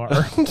chocolate bar.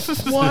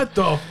 What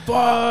the fuck?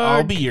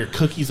 I'll be your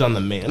cookies on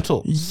the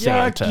mantle,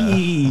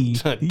 Yucky.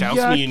 Santa.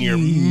 Douse me in your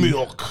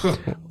milk.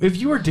 If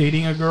you were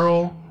dating a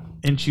girl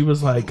and she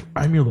was like,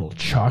 I'm your little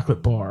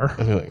chocolate bar.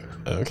 I'd be like,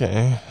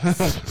 okay.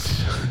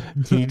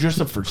 Can you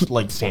dress up for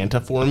like Santa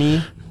for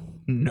me?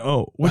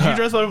 No. Would you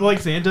dress up like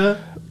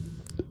Santa?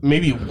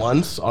 Maybe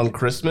once on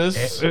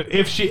Christmas.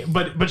 If she,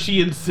 but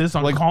she insists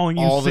on Like calling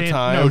you all the Santa.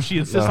 time? No, she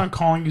insists No. on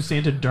calling you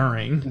Santa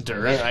during.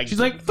 She's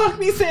like, "Fuck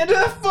me,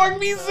 Santa! Fuck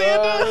me,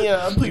 Santa!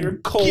 Yeah, put your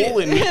coal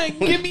in me.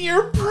 Give me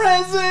your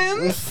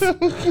presents."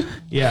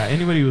 Yeah,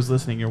 anybody who's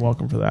listening, you're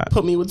welcome for that.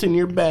 Put me what's in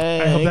your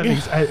bag.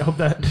 I hope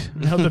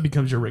that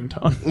becomes your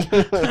ringtone.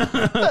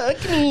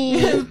 Fuck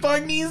me.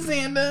 Fuck me,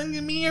 Santa!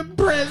 Give me your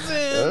presents.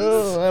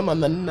 Oh, I'm on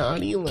the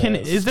naughty list.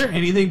 Is there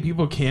anything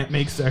people can't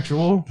make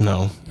sexual?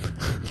 No.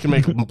 You can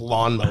make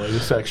lawn mowing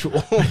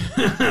sexual.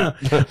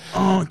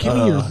 Oh, give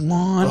me your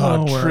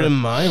lawnmower.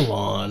 Trim my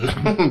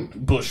lawn.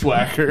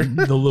 Bushwhacker. I'm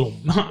the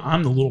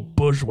little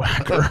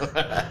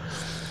bushwhacker.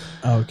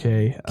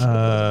 Okay.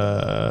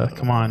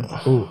 Come on.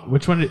 Oh,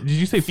 which one did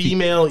you say?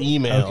 Female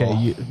email.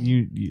 Okay,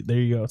 you there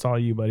you go. It's all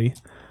you, buddy.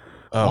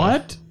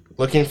 What?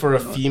 Looking for a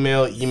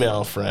female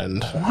email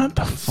friend. What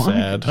the fuck?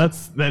 Sad.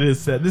 That is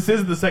sad. This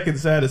is the second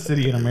saddest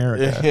city in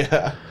America.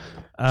 Yeah.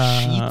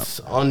 Sheets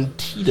on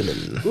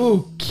Tiedemann.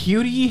 Ooh,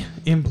 cutie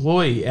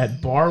employee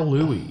at Bar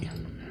Louie.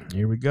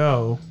 Here we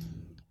go.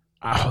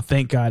 Oh,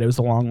 thank God. It was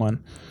a long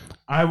one.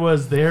 I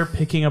was there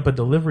picking up a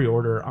delivery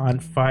order on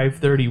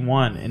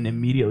 5:31 and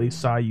immediately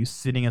saw you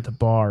sitting at the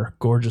bar.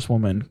 Gorgeous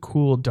woman,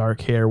 cool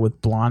dark hair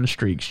with blonde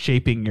streaks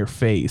shaping your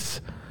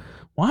face.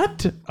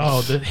 What?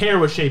 Oh, the hair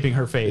was shaping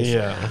her face.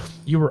 Yeah.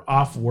 You were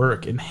off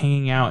work and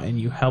hanging out, and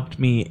you helped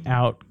me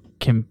out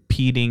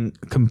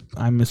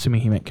I'm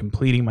assuming he meant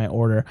completing my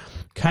order.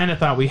 Kind of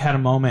thought we had a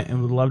moment and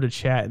would love to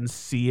chat and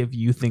see if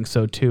you think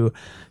so too.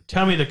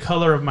 Tell me the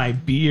color of my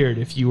beard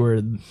if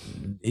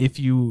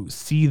you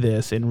see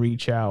this and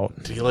reach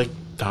out. Do you like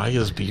dye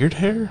his beard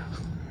hair?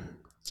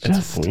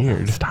 Just That's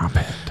weird. Stop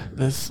it.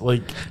 This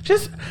I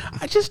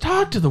just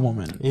talk to the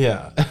woman.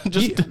 Yeah.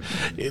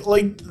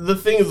 The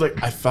thing is,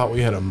 like, I thought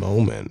we had a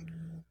moment.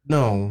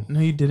 No,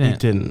 you didn't. You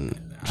didn't.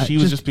 She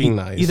was just being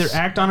nice. Either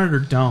act on it or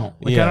don't.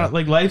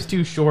 Life's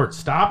too short.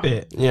 Stop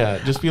it. Yeah,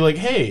 just be like,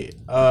 hey,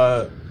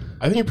 I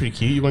think you're pretty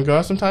cute. You want to go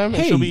out sometime?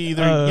 And she'll be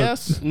either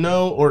yes,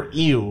 no, or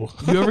ew.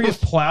 You ever get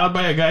plowed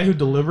by a guy who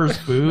delivers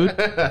food?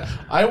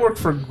 I work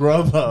for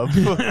Grubhub.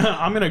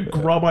 I'm going to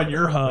grub on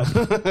your hub.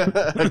 Can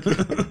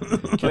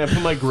I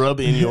put my grub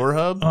in your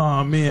hub?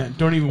 Oh, man.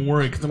 Don't even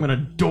worry because I'm going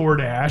to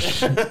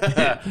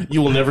DoorDash.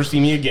 You will never see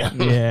me again.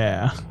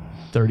 Yeah.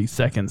 30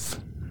 seconds.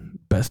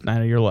 Best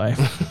night of your life.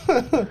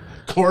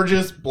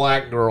 Gorgeous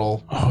black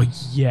girl. Oh,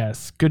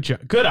 yes. Good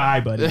job. Good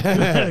eye, buddy.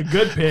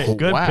 Good pick.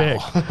 Good pick.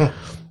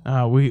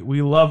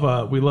 We love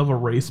a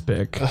race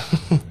pick.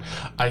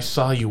 I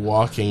saw you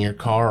walking your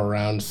car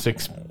around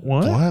 6.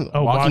 What?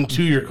 Oh, walking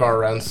to your car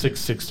around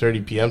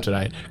 6:30 p.m.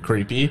 tonight.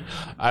 Creepy.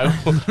 I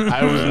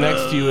was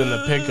next to you in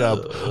the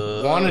pickup.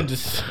 Wanted to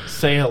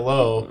say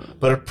hello,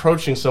 but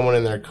approaching someone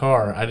in their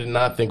car I did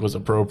not think was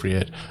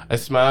appropriate. I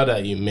smiled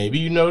at you. Maybe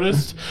you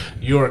noticed.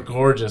 You are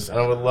gorgeous, and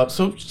I would love.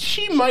 So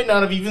she might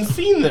not have even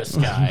seen this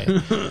guy.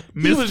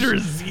 Mr.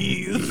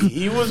 Z.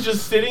 He was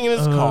just sitting in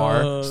his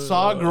car,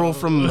 saw a girl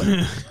from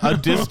a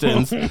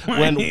distance,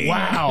 went,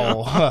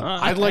 wow,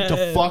 I'd like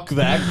to fuck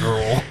that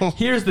girl.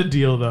 Here's the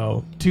deal,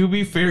 though. To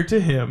be fair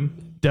to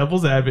him,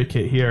 devil's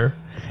advocate here,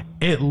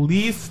 at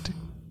least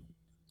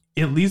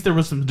there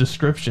was some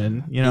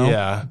description,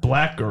 Yeah.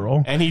 Black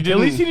girl. And he didn't.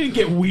 At least he didn't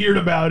get weird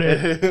about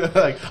it.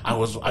 Like,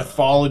 I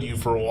followed you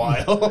for a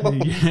while.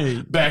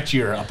 Back to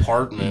your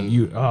apartment.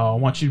 I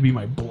want you to be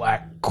my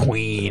black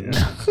queen.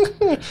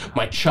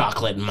 My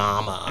chocolate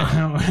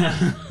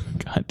mama.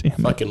 God damn it.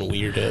 Fucking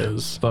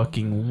weirdos.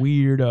 Fucking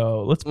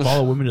weirdo. Let's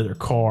follow women to their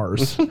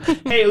cars.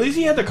 Hey, at least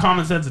he had the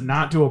common sense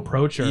not to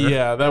approach her.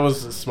 Yeah, that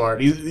was smart.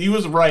 He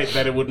was right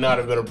that it would not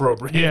have been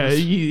appropriate. Yeah,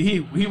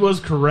 he was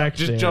correct.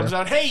 Just there. jumps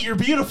out, hey, you're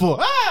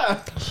beautiful.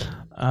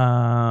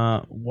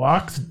 Ah!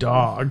 Walks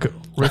dog.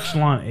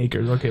 Richlawn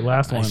Acres. Okay,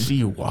 last one. I see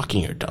you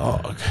walking your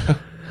dog.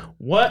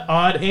 What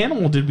odd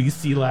animal did we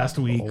see last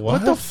week?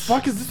 What the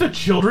fuck? Is this a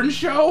children's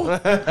show?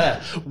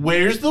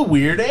 Where's the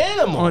weird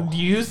animal? Do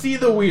you see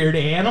the weird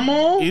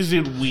animal? Is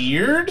it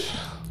weird?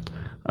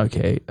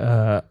 Okay.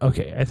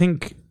 Okay. I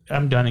think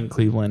I'm done in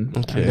Cleveland.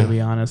 Okay. I'm gonna be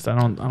honest.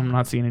 I'm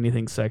not seeing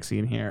anything sexy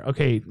in here.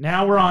 Okay.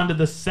 Now we're on to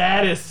the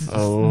saddest,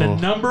 the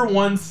number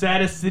one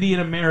saddest city in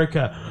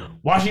America,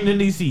 Washington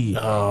D.C.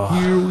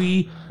 Here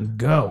we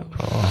go.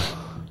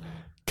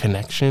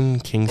 Connection,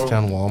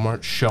 Kingstown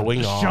Walmart,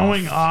 showing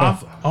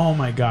off. Oh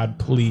my God,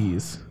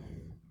 please.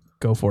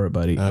 Go for it,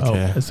 buddy.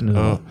 Okay. Listen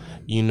to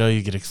you know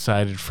you get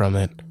excited from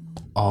it.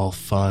 All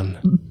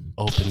fun.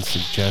 Open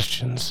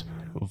suggestions.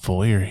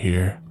 Voyeur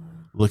here.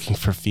 Looking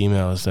for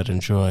females that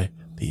enjoy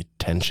the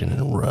attention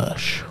and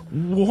rush.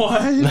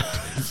 What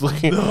It's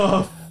looking,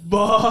 the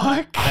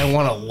fuck? I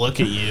want to look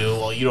at you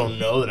while you don't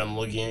know that I'm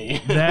looking at you.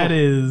 That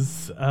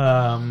is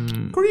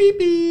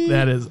creepy.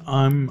 That is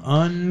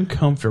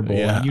uncomfortable.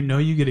 Yeah. You know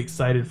you get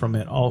excited from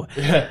it all.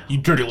 You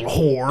dirty little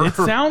whore. It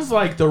sounds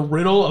like the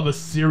riddle of a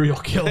serial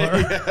killer.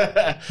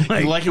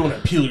 You like it when I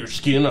peel your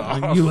skin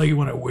off. You like it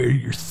when I wear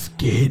your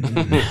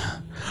skin.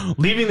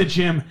 Leaving the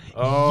gym.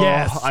 Oh,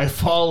 yes. I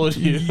followed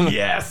you.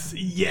 Yes.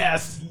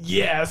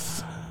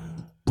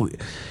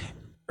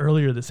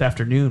 Earlier this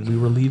afternoon, we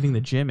were leaving the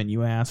gym and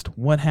you asked,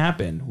 what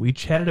happened? We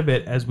chatted a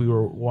bit as we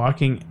were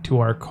walking to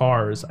our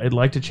cars. I'd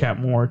like to chat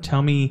more.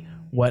 Tell me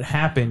what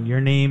happened,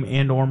 your name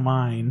and or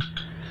mine,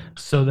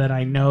 so that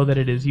I know that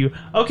it is you.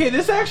 Okay,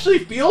 this actually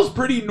feels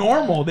pretty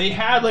normal. They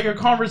had like a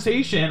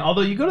conversation,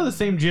 although you go to the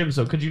same gym,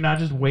 so could you not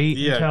just wait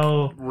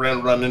until...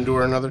 Run into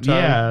her another time?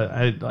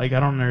 Yeah, I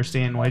don't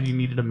understand why you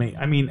needed to make...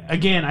 I mean,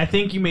 again, I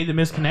think you made the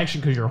misconnection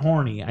because you're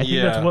horny. I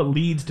think that's what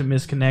leads to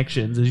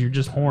misconnections, is you're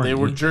just horny. They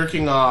were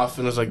jerking off,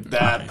 and it was like,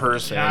 that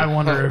person. I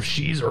wonder if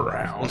she's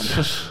around.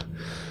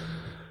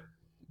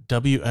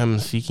 WM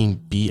seeking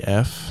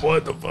BF?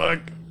 What the fuck?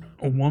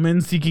 A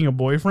woman seeking a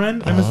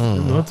boyfriend?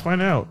 Let's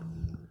find out.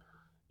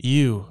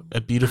 You,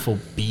 a beautiful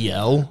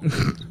BL,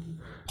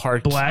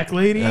 parked black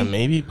lady,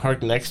 maybe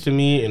parked next to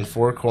me in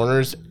Four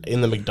Corners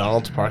in the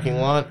McDonald's parking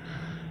lot.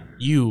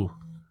 You,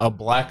 a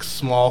black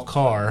small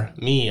car.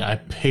 Me, I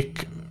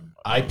pick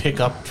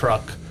up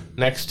truck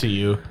next to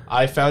you.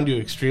 I found you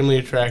extremely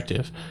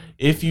attractive.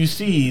 If you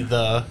see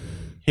the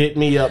hit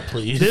me up,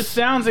 please. This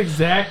sounds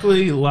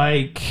exactly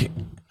like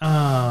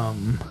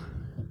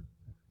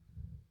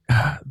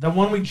The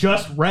one we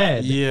just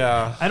read.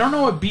 Yeah. I don't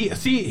know what B.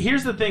 See,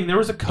 here's the thing. There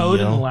was a code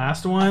in the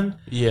last one.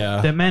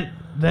 Yeah. That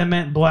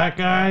meant black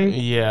guy.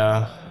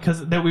 Yeah.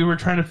 Because that we were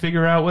trying to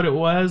figure out what it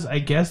was. I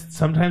guess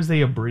sometimes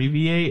they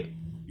abbreviate.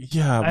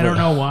 Yeah. I don't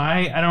know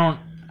why.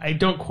 I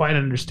don't quite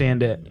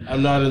understand it.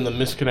 I'm not in the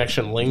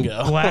misconnection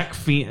lingo.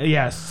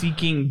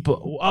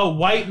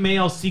 White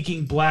male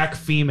seeking black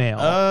female.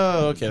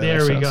 Oh, okay.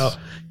 There we go.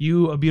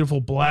 You, a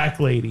beautiful black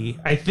lady.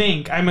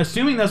 I'm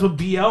assuming that's what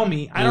BL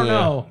means. I don't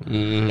know.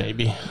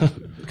 Maybe.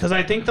 Because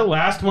I think the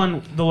last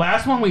one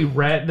we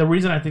read, the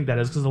reason I think that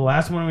is because the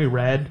last one we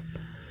read,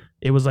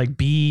 it was like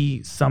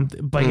B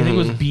something, like I think it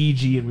was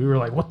BG, and we were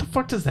like, what the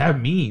fuck does that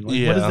mean?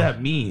 Like, what does that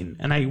mean?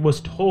 And I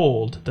was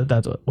told that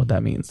that's what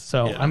that means.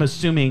 So I'm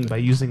assuming by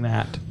using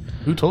that.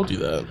 Who told you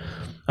that?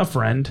 A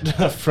friend.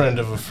 A friend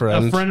of a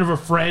friend. A friend of a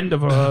friend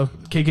of a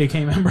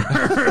KKK member.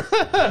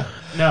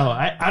 No,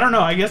 I don't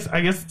know. I guess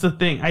it's a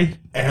thing.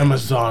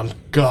 Amazon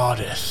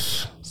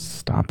goddess.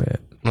 Stop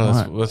it.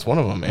 No, that's one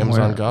of them.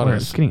 Amazon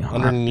goddess. It's getting hot.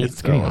 Underneath.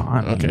 It's getting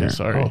hot. Okay,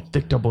 sorry. Oh,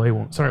 thick double A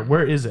one. Sorry,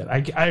 where is it? I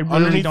really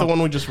underneath don't... the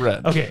one we just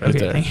read. Okay, right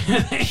okay.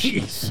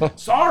 There.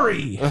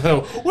 Sorry.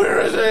 Where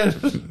is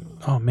it?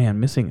 Oh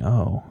man, missing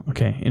O.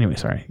 Okay. Anyway,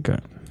 sorry.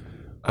 Good.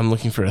 I'm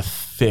looking for a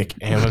thick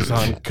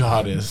Amazon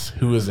goddess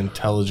who is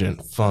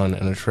intelligent, fun,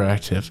 and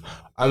attractive.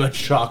 I'm a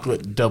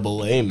chocolate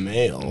double A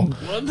male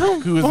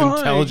who is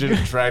intelligent,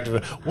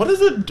 attractive. What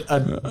is a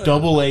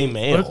double A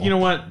male? You know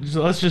what?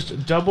 Let's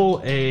just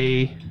double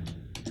A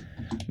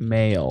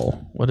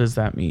male. What does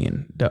that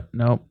mean?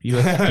 Nope.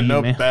 USB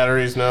nope. male.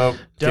 Batteries. Nope.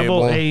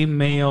 Double Cable. A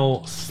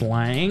male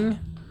slang.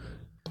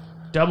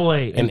 Double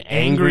A. An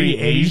angry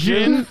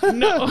Asian?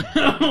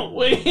 No.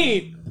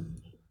 Wait.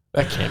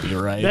 That can't be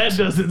right. That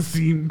doesn't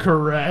seem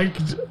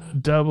correct.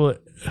 Double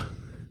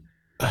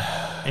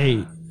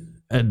A.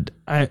 And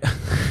I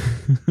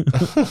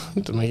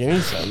doesn't make any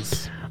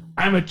sense.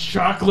 I'm a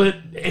chocolate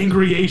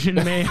angry Asian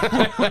male.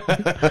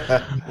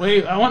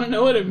 Wait, I want to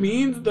know what it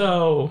means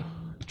though.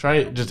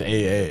 Try just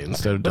AA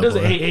instead of what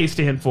double does AA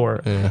stand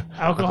for? Yeah.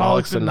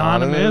 Alcoholics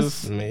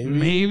Anonymous?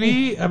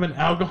 Maybe I'm an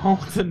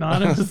Alcoholics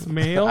Anonymous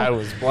male. I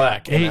was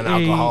black and an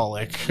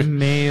alcoholic.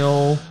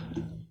 Male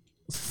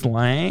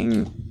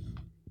slang.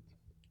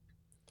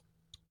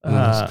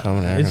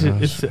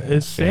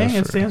 It's saying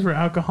it stands for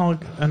Alcoholic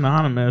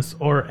Anonymous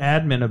or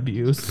admin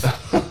abuse.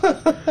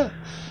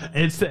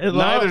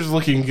 Neither's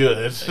looking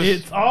good.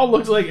 It all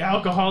looks like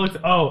alcoholics.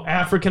 Oh,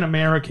 African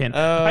American.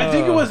 I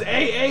think it was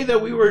AA that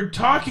we were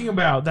talking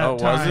about that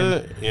time.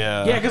 Was it?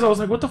 Yeah. Yeah, because I was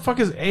like, what the fuck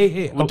is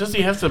AA? Well, does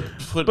he have to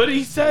put But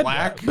he said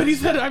black? But he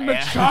said I'm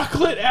a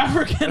chocolate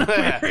African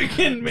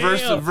American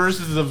male.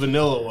 Versus the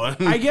vanilla one.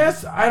 I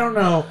guess I don't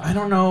know.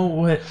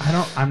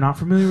 I'm not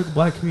familiar with the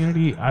black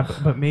community,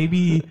 but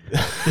maybe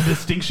the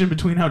distinction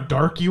between how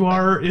dark you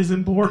are is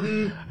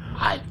important.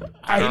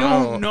 I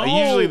don't know.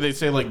 Usually they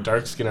say like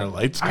dark skin or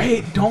light skin.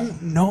 I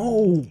don't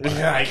know.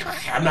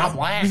 I'm not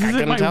black. This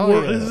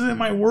isn't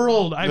my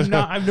world. I've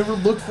never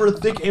looked for a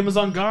thick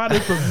Amazon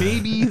goddess, but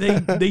maybe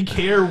they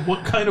care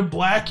what kind of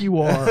black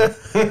you are.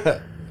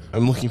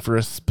 I'm looking for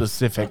a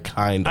specific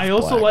kind of I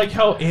also black. like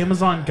how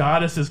Amazon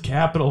goddess is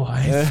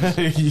capitalized.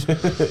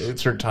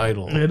 It's her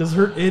title. It is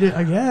her.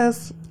 I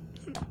guess.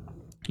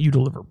 You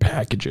deliver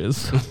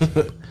packages.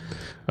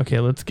 Okay,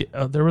 let's get.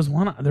 There was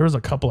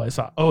a couple I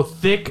saw. Oh,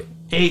 thick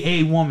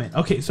AA woman.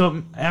 Okay,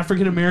 so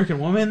African American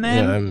woman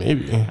then. Yeah,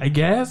 maybe. I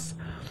guess.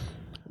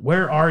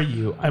 Where are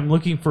you? I'm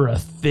looking for a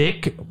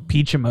thick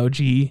peach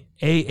emoji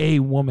AA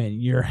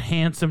woman. Your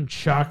handsome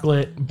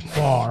chocolate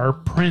bar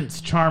Prince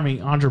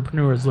Charming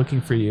entrepreneur is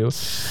looking for you.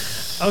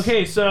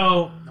 Okay,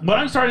 so what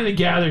I'm starting to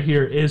gather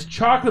here is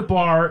chocolate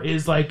bar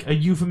is like a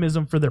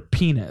euphemism for their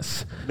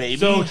penis. Maybe.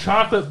 So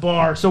chocolate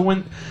bar. So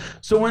when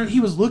he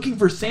was looking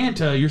for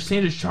Santa, your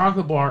Santa's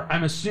chocolate bar,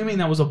 I'm assuming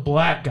that was a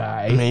black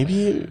guy.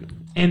 Maybe.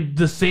 And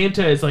the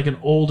Santa is like an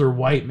older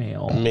white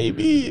male.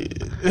 Maybe.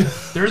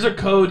 There's a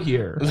code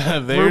here.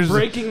 We're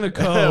breaking the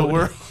code.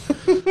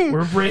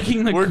 We're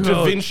breaking the code. We're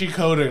Da Vinci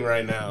coding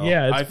right now.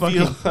 Yeah, I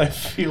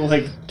feel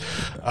like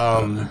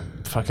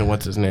fucking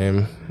what's his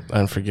name?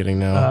 I'm forgetting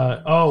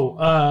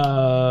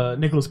now.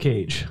 Nicolas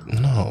Cage.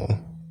 No.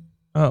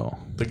 Oh.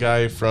 The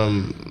guy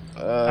from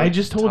I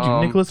just told you,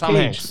 Nicolas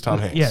Cage. Tom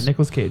Hanks. Yeah,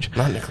 Nicolas Cage.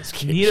 Not Nicolas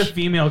Cage. Need a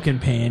female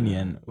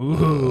companion.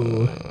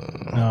 Ooh.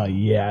 Oh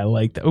yeah, I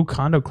like that. Oh,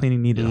 condo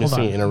cleaning needed. Hold on.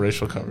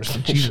 Interracial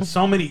conversation. Jesus,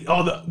 so many.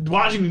 Oh, the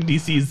Washington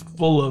D.C. is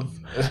full of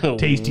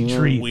tasty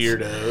treats.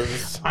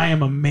 Weirdos. I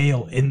am a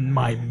male in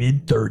my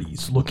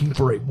mid-30s looking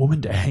for a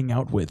woman to hang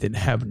out with and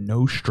have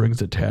no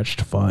strings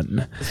attached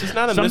fun. This is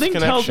not a Something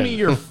tells me misconnection.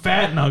 you're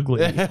fat and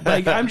ugly.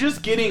 Like, I'm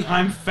just getting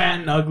I'm fat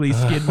and ugly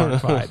skid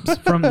mark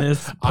vibes from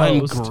this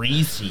post. I'm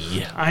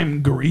greasy.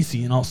 I'm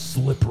greasy and I'll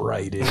slip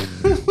right in.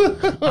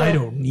 I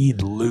don't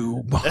need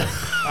lube.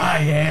 I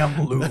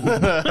am lube.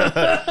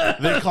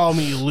 They call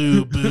me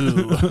Lou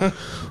Boo.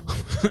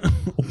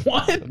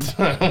 What?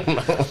 I don't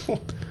know.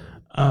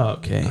 Oh,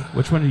 okay.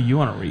 Which one do you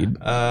want to read?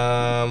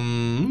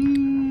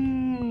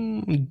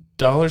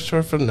 Dollar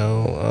store for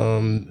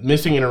no.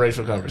 Missing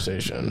interracial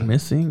conversation.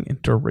 Missing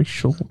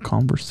interracial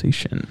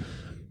conversation.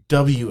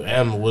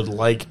 WM would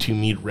like to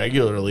meet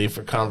regularly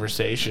for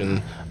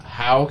conversation.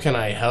 How can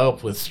I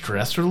help with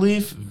stress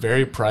relief?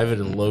 Very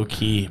private and low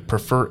key.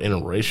 Prefer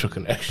interracial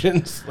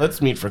connections.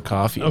 Let's meet for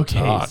coffee and Okay,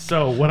 talk.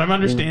 so what I'm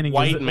understanding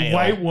White is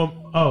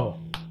male.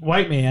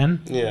 White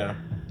man. Yeah.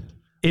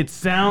 It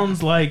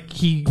sounds like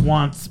he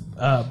wants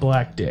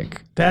black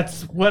dick.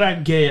 That's what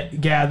I'm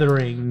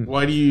gathering.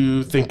 Why do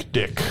you think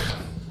Dick?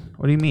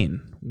 What do you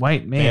mean?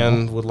 White male.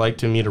 And would like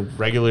to meet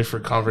regularly for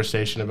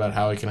conversation about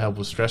how I can help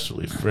with stress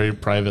relief. Very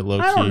private, low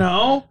key. I don't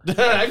know.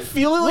 I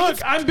feel it like Look,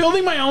 I'm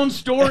building my own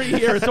story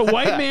here. It's a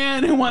white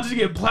man who wants to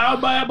get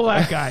plowed by a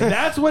black guy.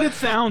 That's what it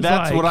sounds like.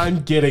 that's what I'm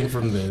getting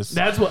from this.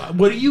 That's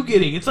what are you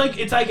getting? It's like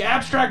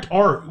abstract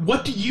art.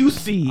 What do you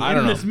see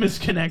in this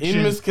misconnection?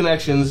 In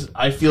misconnections,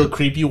 I feel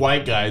creepy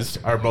white guys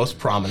are most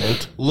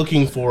prominent,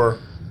 looking for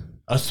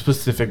a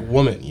specific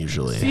woman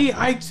usually. See,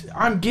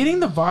 I'm getting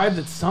the vibe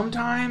that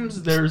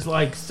sometimes there's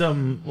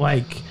some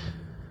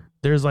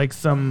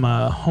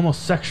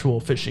homosexual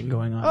fishing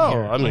going on. Oh,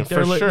 here. I mean, like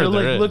for sure they're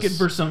there is. looking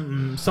for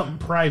something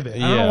private. I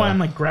don't know why I'm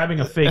like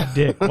grabbing a fake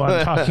dick while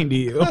I'm talking to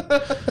you.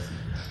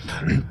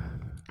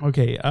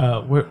 Okay,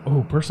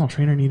 personal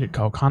trainer needed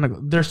call.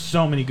 There's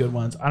so many good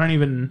ones. I don't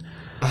even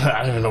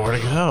know where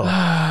to go.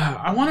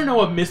 I want to know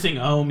what missing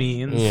O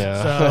means.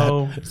 Yeah.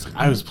 So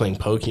I was playing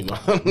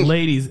Pokemon.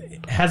 ladies,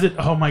 has it?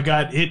 Oh my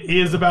God, it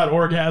is about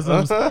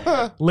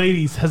orgasms.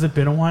 Ladies, has it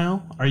been a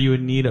while? Are you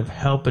in need of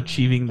help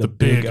achieving the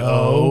big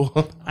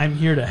O? I'm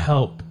here to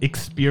help.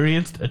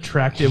 Experienced,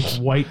 attractive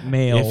white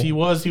male. If he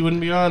was, he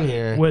wouldn't be on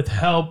here. With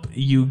help,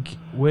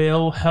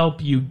 will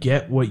help you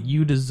get what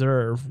you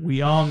deserve.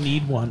 We all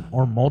need one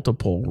or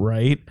multiple,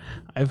 right?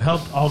 I've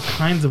helped all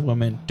kinds of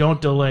women. Don't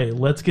delay.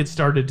 Let's get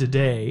started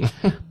today.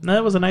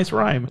 That was a nice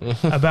rhyme.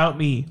 About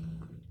me.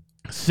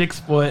 6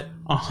 foot,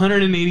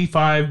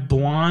 185,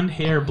 blonde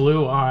hair,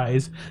 blue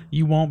eyes.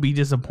 You won't be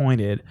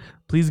disappointed.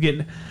 Please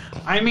get.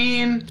 I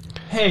mean,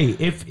 hey,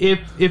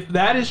 if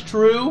that is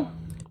true,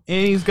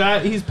 and he's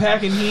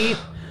packing heat,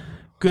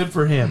 good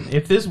for him.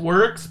 If this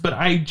works, but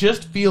I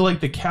just feel like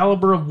the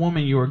caliber of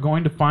woman you are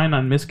going to find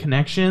on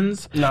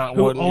Misconnections, Not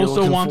who what you're also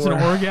looking wants for.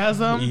 an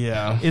orgasm,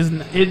 Yeah.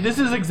 this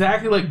is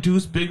exactly like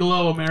Deuce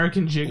Bigelow,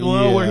 American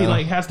Gigolo, where he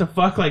like has to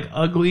fuck like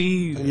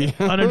ugly,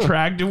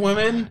 unattractive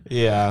women.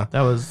 Yeah.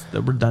 That was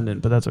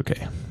redundant, but that's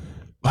okay.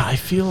 But I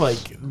feel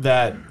like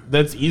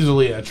that's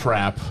easily a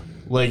trap.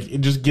 Like,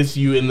 it just gets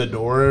you in the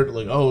door.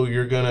 Like, oh,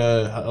 you're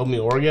gonna help me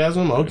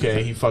orgasm?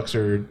 Okay, he fucks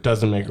her,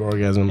 doesn't make her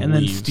orgasm, And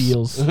leaves.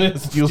 then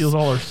steals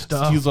all her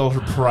stuff. Steals all her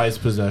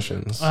prized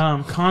possessions.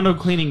 Condo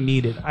cleaning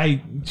needed.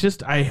 I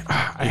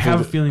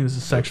have a feeling this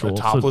is sexual. A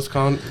topless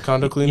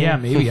condo cleaning? Yeah,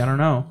 maybe. I don't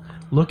know.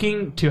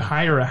 Looking to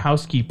hire a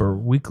housekeeper.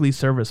 Weekly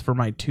service for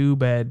my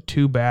 2-bed,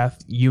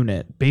 2-bath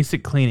unit.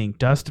 Basic cleaning.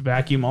 Dust,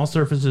 vacuum, all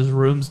surfaces,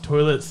 rooms,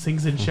 toilets,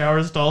 sinks and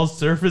shower stalls.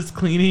 Surface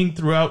cleaning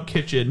throughout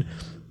kitchen.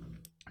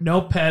 No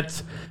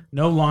pets,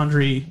 no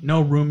laundry,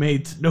 no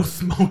roommates, no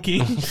smoking.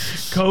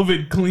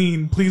 COVID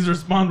clean. Please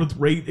respond with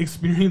rate,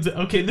 experience.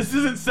 Okay, this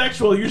isn't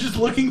sexual. You're just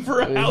looking for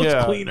a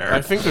house cleaner.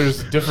 I think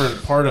there's a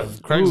different part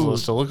of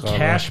Craigslist to look on.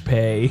 Cash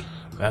pay.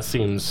 That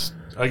seems...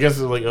 I guess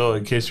it's like, oh,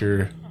 in case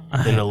you're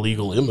an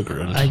illegal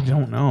immigrant. I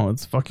don't know.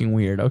 It's fucking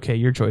weird. Okay,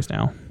 your choice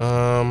now.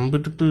 You're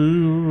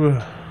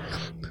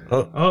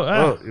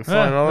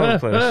flying all over the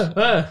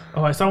place.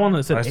 Oh, I saw one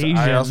that said Asian.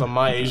 I also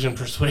my Asian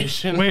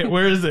persuasion. Wait,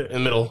 where is it? In the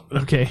middle.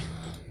 Okay.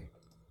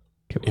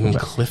 In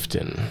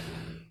Clifton.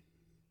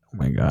 Oh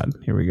my God.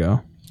 Here we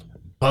go.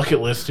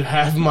 Bucket list to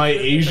have my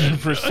Asian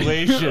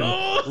persuasion.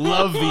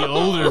 Love the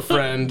older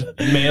friend.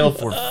 Male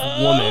for woman.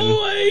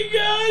 Oh my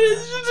God.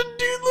 It's just a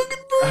dude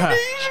looking for an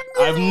Asian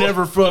girl. I've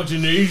never fucked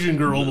an Asian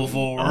girl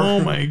before.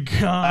 Oh my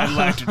God. I'd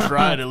like to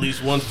try it at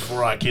least once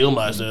before I kill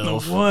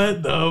myself.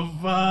 What the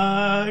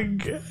fuck?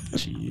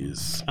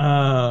 Jeez.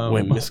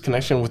 Wait,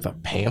 misconnection with a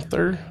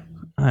panther?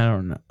 I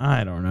don't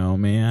know,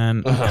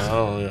 man.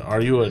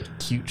 Are you a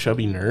cute,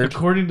 chubby nerd?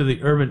 According to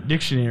the Urban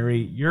Dictionary,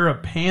 you're a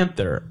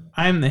panther.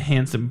 I'm the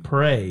handsome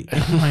prey.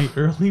 In my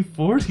early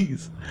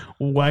 40s.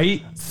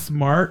 White,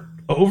 smart,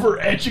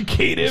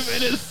 overeducative,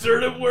 and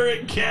assertive where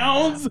it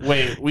counts.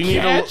 Wait, we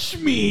need Catch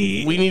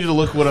me. We need to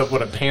look what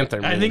a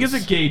panther means. I think it's a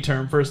gay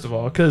term, first of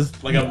all, because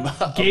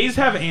gays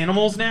have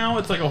animals now.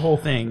 It's like a whole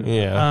thing.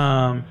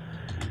 Yeah.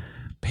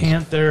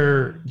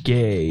 Panther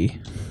gay.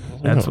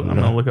 That's what I'm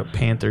gonna look up.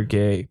 Panther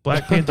gay.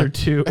 Black Panther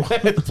 2.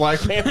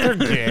 Black Panther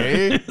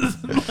gay. Is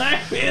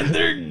Black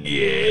Panther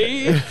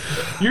gay?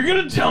 You're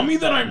gonna tell me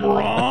that I'm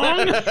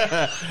wrong?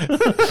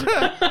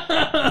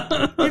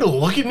 You're gonna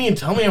look at me and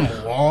tell me I'm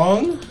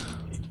wrong?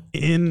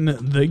 In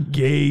the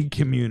gay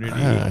community.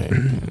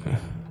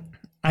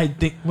 I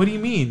think. What do you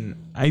mean?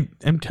 I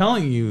am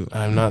telling you.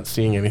 I'm not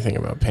seeing anything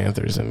about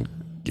panthers and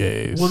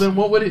gays. Well, then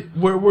what would it?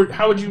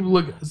 How would you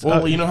look?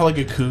 Well, you know how like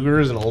a cougar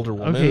is an older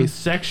woman. Okay,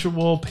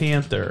 sexual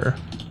panther.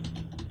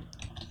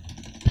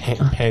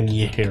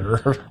 Pannier.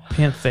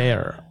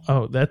 Panther.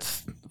 Oh,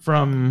 that's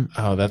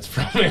Oh, that's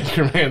from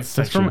Anchorman's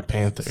Sexy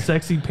Panther.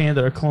 Sexy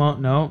Panther.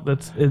 Clone. No,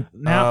 that's it.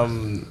 Now,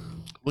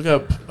 look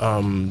up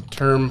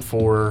term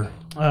for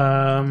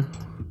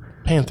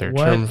panther.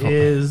 What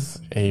is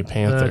a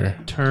panther?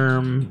 The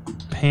term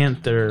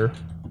panther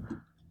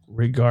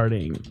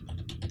regarding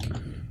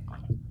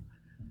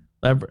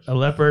a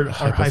leopard or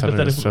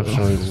hypothetical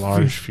exceptionally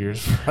large,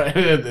 fierce.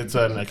 It's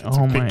a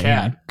big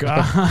cat.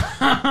 God!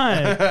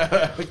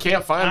 I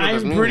can't find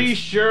it. I'm pretty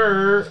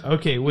sure.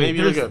 Okay, wait.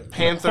 Maybe like a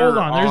panther. Hold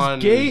on.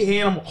 There's gay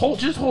animal.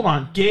 Just hold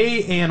on.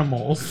 Gay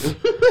animals.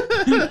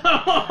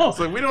 No. It's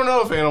like we don't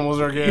know if animals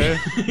are gay.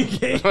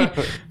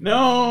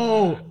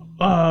 No.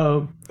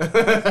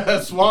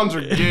 Swans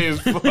are gay as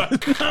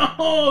fuck.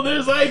 No,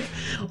 there's like,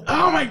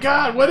 oh my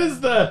god, what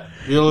is the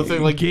other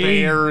thing like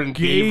gay, bear and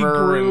gay beaver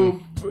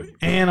group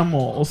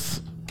animals?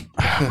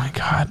 Oh my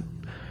god.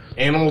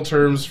 Animal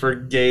terms for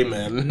gay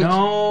men.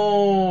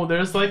 No,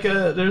 there's like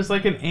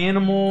an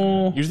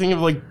animal. You're thinking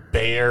of like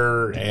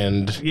bear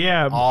and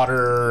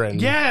otter and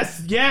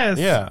yes,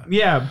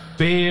 yeah,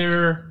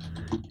 bear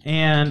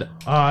and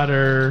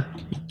otter.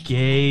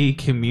 Gay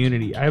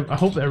community. I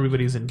hope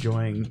everybody's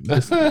enjoying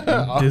this.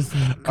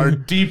 Are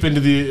deep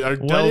into the. Are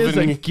what is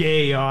a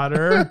gay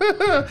otter?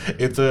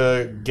 It's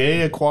a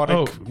gay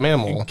aquatic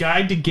mammal.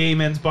 Guide to gay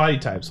men's body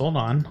types. Hold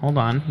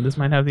on. This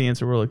might have the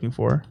answer we're looking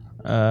for.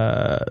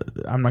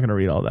 I'm not gonna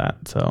read all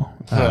that. So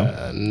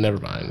never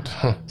mind.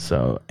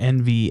 So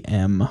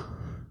NVM.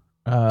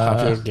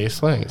 Popular gay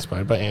slang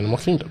inspired by Animal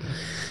Kingdom.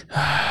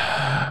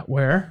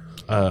 Where?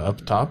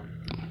 Up top.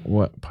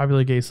 What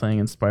popular gay slang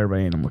inspired by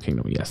Animal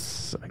Kingdom?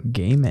 Yes,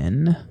 gay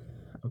men.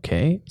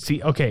 Okay.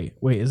 See. Okay.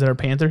 Wait. Is there a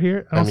panther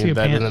here? I don't see a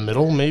panther in the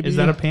middle. Maybe. Is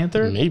that a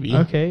panther? Maybe.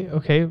 Okay.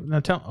 Now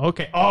tell.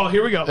 Okay. Oh,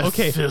 here we go.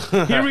 Okay.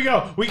 Here we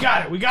go. We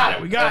got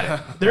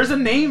it. There's a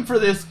name for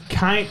this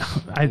kind.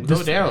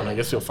 Go down. I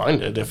guess you'll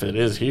find it if it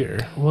is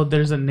here. Well,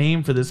 there's a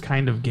name for this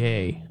kind of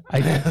gay.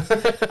 I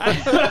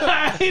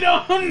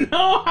don't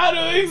know how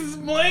to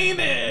explain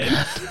it.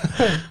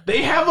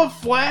 They have a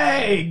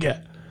flag.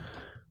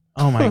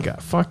 Oh my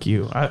god! Fuck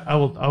you!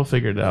 I'll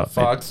figure it out.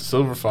 Fox,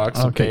 silver fox,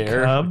 okay,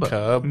 bear,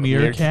 cub,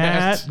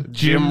 meerkat,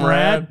 gym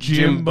rat,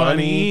 gym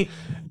bunny,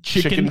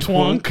 chicken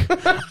twunk,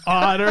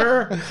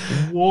 otter,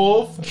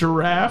 wolf,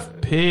 giraffe,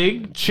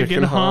 pig,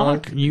 chicken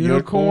honk,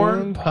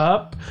 unicorn,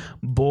 pup,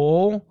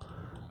 bull.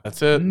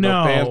 That's it.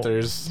 No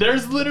panthers.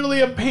 There's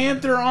literally a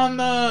panther on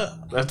the.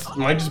 That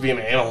might just be an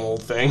animal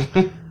thing.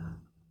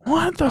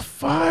 What the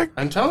fuck?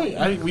 I'm telling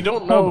you, we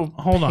don't know.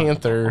 Hold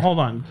panther. Hold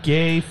on.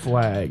 Gay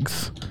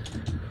flags.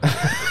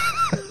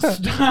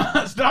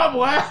 Stop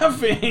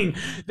laughing.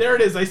 There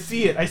it is. I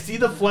see it. I see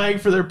the flag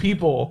for their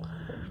people.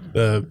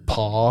 The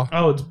paw.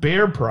 Oh, it's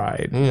bear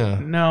pride. Yeah.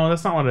 No,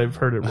 that's not what I've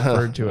heard it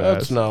referred to as.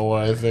 That's not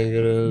what I think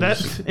it is.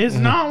 That is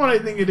not what I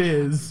think it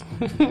is.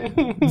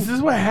 This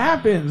is what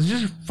happens.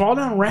 Just fall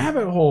down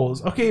rabbit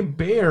holes. Okay,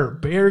 bear.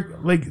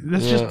 Like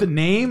that's just the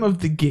name of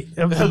the game.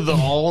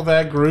 All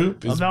that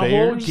group is the bears?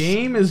 whole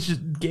game is just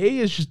gay.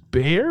 Is just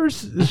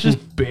bears. It's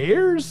just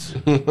bears.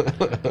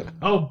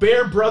 Oh,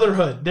 bear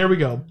brotherhood. There we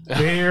go.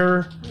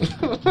 Bear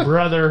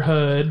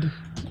brotherhood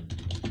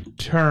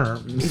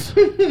terms.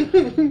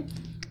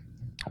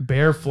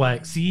 Bear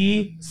flag.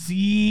 See?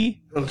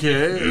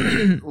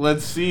 Okay.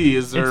 Let's see.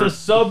 Is there... It's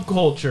a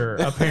subculture,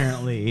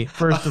 apparently,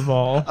 first of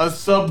all. A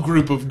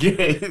subgroup of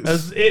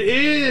gays. It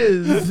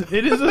is.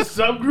 It is a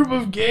subgroup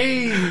of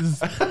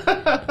gays.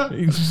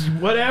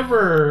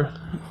 Whatever.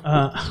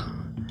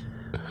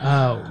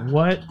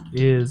 What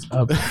is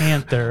a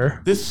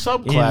panther? This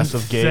subclass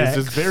of gays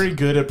is very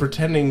good at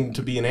pretending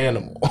to be an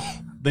animal.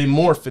 They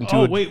morph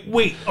into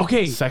wait.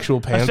 Okay.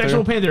 Sexual panther? A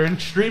sexual panther. An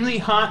extremely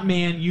hot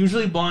man,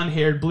 usually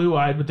blonde-haired,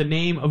 blue-eyed, with the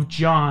name of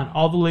John.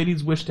 All the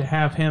ladies wish to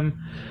have him.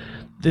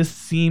 This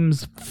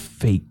seems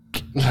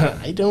fake.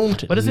 I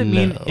don't What does it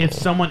mean if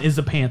someone is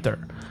a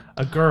panther?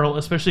 A girl,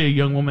 especially a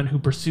young woman who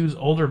pursues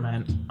older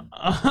men.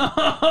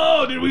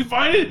 Oh, did we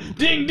find it?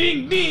 Ding,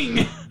 ding,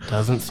 ding.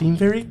 Doesn't seem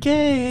very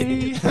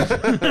gay.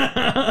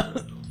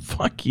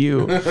 Fuck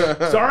you.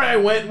 Sorry I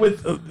went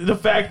with the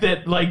fact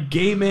that like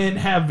gay men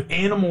have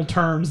animal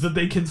terms that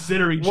they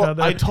consider each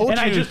other. I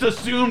just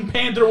assumed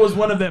panther was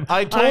one of them.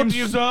 I'm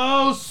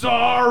so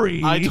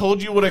sorry. I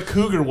told you what a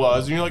cougar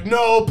was, and you're like,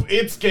 nope,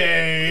 it's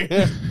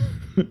gay.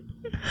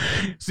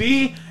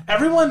 See,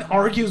 everyone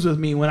argues with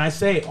me when I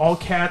say all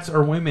cats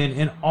are women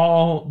and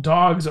all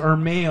dogs are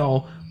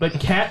male, but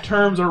cat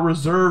terms are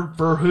reserved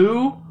for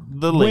who?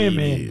 The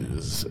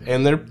ladies. Women.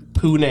 And they're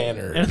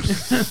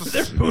poonanners.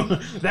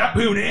 That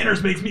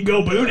poonanners makes me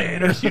go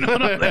boonanners. You know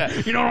what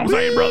I'm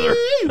saying, brother?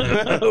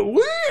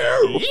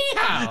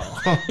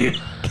 Yeehaw.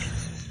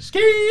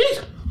 Ski.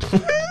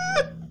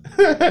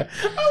 I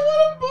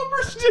want a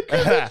bumper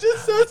sticker that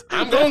just says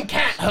I'm going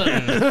cat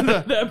hunting.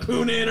 That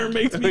poonanner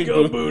makes me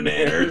go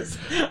boonanners.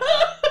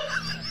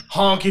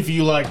 Honk if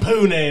you like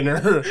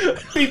poonanner.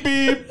 Beep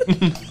beep.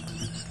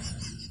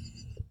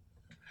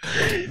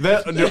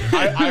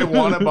 I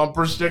want a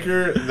bumper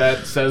sticker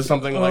that says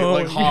something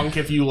like honk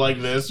if you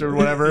like this or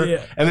whatever.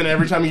 Yeah. And then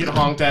every time you get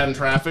honked at in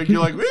traffic, you're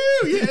like, woo,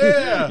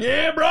 yeah.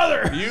 Yeah,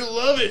 brother. You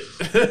love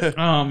it.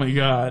 Oh my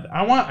God.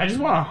 I just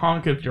want a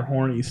honk if you're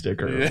horny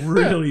sticker.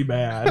 Really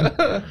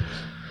bad.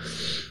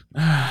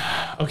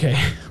 Okay.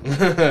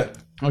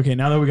 Okay,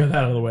 now that we got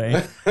that out of the way.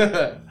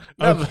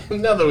 Now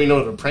that we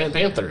know what a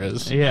panther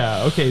is.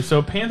 Yeah, okay,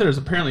 so panther is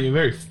apparently a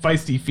very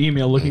feisty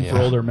female looking for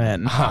older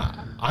men.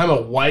 I'm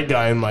a white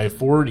guy in my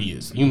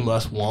 40s. You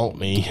must want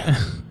me.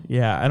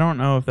 Yeah, I don't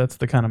know if that's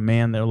the kind of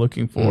man they're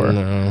looking for.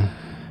 No.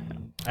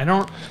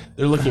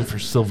 They're looking for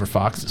silver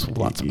foxes with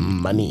lots of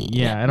money.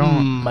 Yeah, I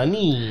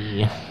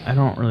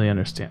don't really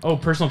understand. Oh,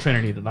 personal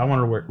trainer needed. I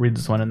want to read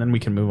this one and then we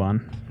can move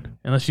on.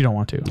 Unless you don't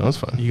want to. No, that's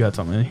fine. You got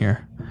something in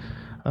here.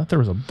 I thought there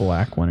was a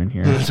black one in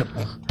here. Well,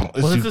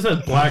 this just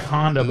says black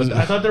Honda, but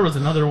I thought there was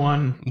another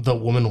one. The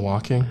woman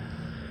walking.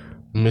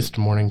 Missed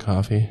morning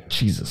coffee.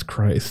 Jesus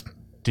Christ.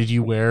 Did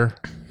you wear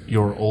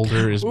your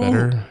older is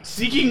better?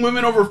 Seeking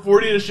women over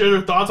 40 to share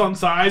their thoughts on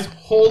size.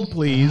 Hold,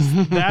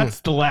 please.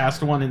 That's the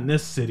last one in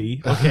this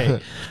city.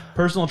 Okay.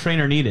 Personal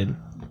trainer needed.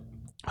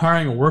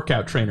 Hiring a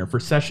workout trainer for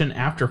session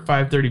after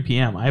 5:30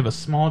 p.m. I have a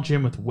small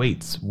gym with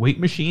weights, weight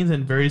machines,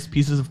 and various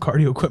pieces of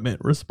cardio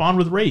equipment. Respond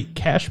with rate,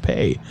 cash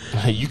pay.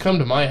 You come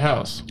to my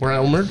house where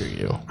I'll murder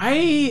you.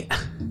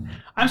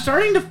 I'm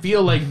starting to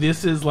feel like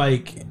this is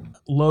like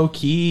low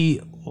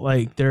key,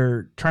 like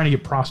they're trying to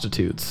get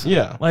prostitutes.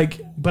 Yeah.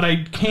 Like, but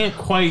I can't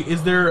quite.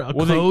 Is there a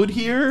code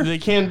here? They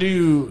can't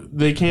do.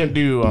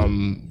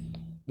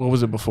 What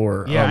was it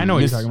before? Yeah, I know what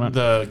you're talking about.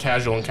 The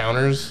casual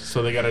encounters,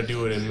 so they got to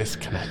do it in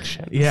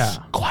misconnections. Yeah.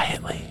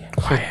 Quietly.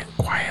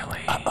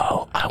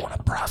 Uh-oh, I want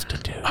a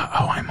prostitute.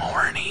 Uh-oh, I'm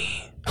horny.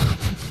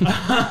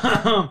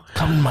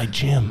 Come to my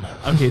gym.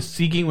 Okay,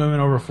 seeking women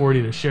over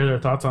 40 to share their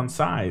thoughts on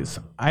size.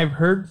 I've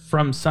heard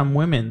from some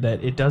women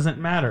that it doesn't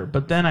matter,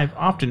 but then I've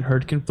often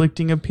heard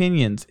conflicting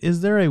opinions.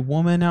 Is there a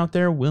woman out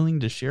there willing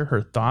to share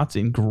her thoughts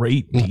in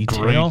great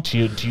detail? Do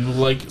you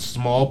like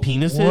small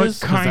penises? What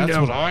kind that's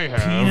of what I have.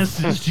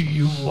 penises do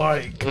you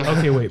like?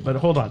 Okay, wait, but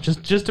hold on.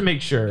 Just to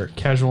make sure,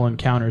 casual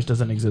encounters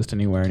doesn't exist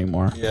anywhere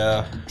anymore.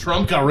 Yeah.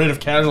 Trump got rid of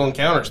casual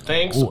encounters.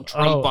 Thanks,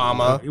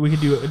 Trump-Obama. We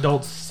could do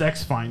adult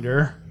sex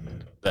finder.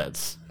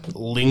 That's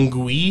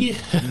Lingui.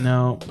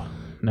 Nope.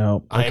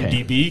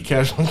 Okay. IMDb,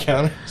 casual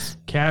encounters.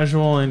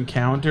 Casual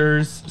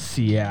encounters,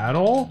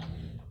 Seattle.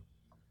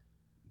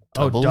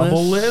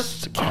 Double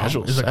list.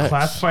 Casual is sex. A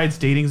classifieds,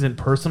 datings, and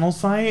personal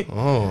site.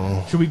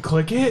 Oh. Should we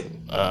click it?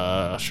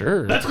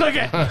 Sure. Let's click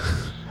it.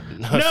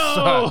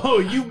 No,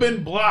 you've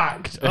been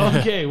blocked.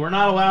 Okay, we're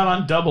not allowed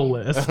on double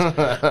list.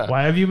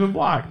 Why have you been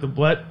blocked?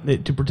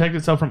 To protect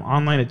itself from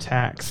online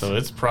attacks. So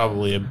it's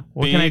probably a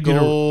big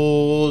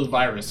old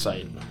virus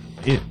site.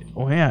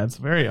 Yeah, it's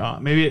very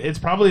odd. Maybe it's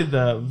probably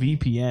the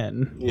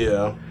VPN.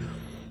 Yeah.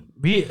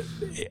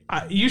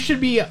 You should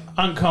be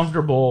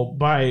uncomfortable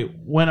by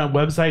when a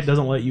website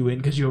doesn't let you in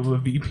because you have a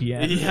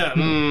VPN. Yeah.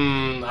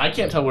 I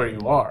can't tell where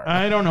you are.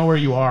 I don't know where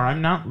you are.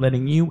 I'm not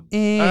letting you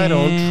in. I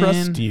don't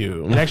trust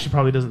you. It actually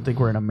probably doesn't think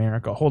we're in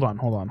America. Hold on.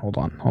 Hold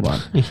on.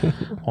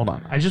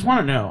 I just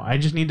want to know. I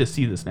just need to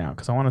see this now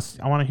because I want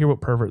to hear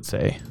what perverts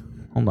say.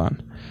 Hold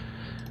on.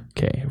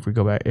 Okay, if we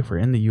go back, if we're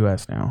in the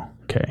U.S. now.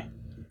 Okay,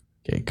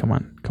 come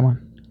on.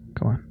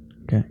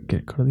 Okay,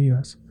 go to the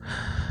U.S.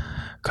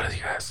 Go to the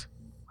U.S.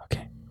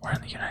 Okay, we're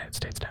in the United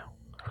States now.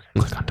 Okay,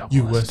 click on double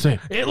USA.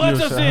 List. It lets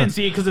us in,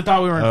 see, because it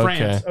thought we were in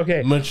France.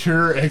 Okay.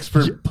 Mature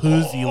expert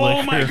pussy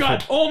licker.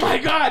 Oh my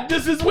god,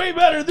 this is way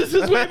better. This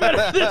is way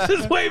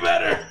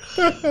better.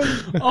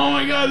 Oh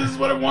my god, this is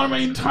what I wanted my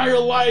entire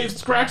life.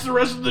 Scratch the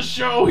rest of the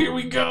show. Here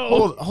we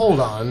go. Hold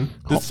on.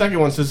 The second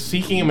one says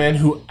seeking a man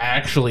who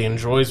actually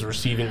enjoys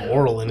receiving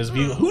oral in his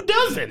vehicle. Who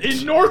doesn't?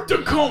 In North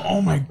Dakota.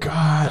 Oh my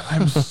god,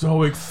 I'm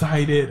so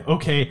excited.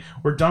 Okay,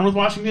 we're done with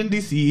Washington,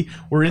 D.C.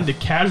 We're into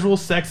casual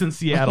sex in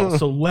Seattle.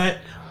 So let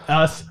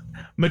us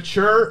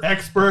mature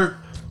expert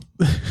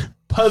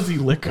pussy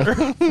licker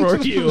for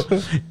you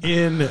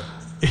in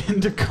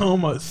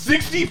Tacoma.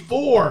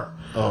 64.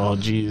 Oh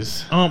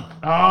jeez.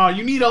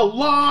 You need a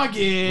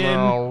login.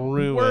 Oh,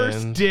 ruined.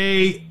 Worst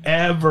day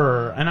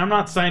ever. And I'm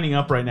not signing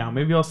up right now.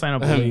 Maybe I'll sign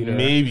up later.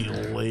 Maybe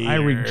later. I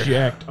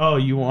reject. Oh,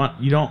 you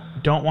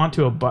don't want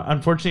to.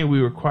 Unfortunately, we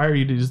require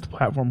you to use the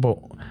platform. But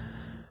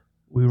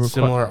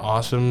similar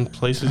awesome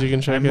places you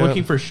can check out. I'm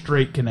looking for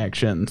straight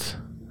connections.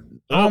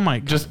 Oh my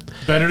god. Just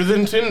better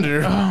than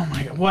Tinder. Oh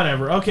my god.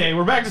 Whatever. Okay,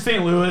 we're back to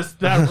St. Louis.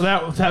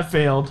 That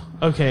failed.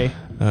 Okay.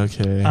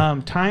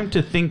 Time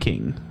to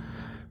thinking.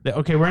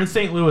 Okay, we're in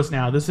St. Louis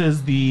now. This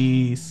is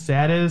the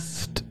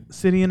saddest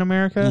city in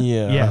America?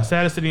 Yeah,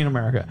 saddest city in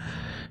America.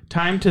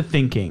 Time to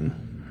thinking.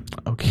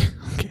 Okay.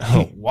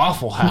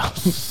 Waffle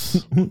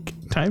House.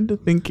 Time to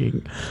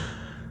thinking.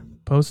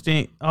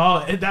 Posting.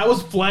 Oh, that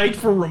was flagged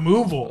for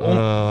removal.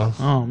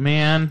 Oh,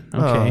 man.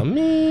 Okay. Oh,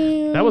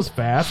 man. That was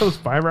fast. That was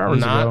 5 hours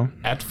ago.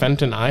 At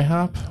Fenton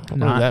IHOP? What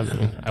does that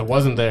mean? I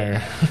wasn't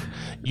there.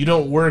 You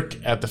don't work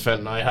at the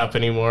Fenton IHOP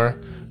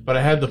anymore, but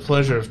I had the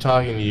pleasure of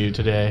talking to you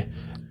today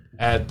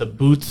at the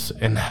Boots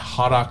and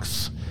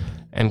Hoddocks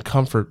and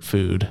Comfort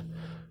Food.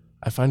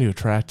 I find you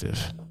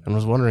attractive and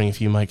was wondering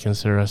if you might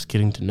consider us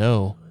getting to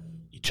know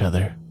each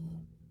other.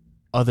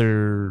 I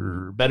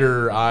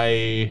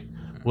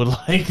would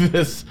like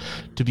this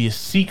to be a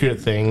secret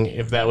thing,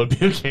 if that would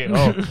be okay.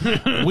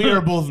 Oh, we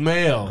are both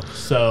male,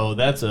 so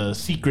that's a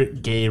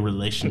secret gay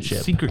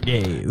relationship. Secret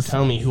gays.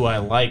 Tell me who I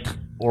like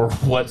or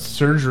what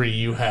surgery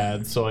you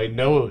had so I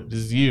know it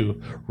is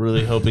you.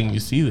 Really hoping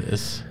you see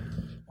this.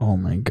 Oh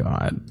my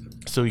god.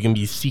 So we can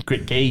be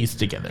secret gays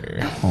together.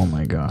 Oh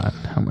my god.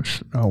 How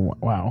much? Oh,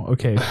 wow.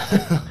 Okay.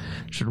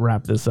 Should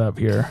wrap this up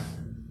here.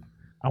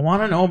 I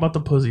want to know about the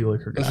pussy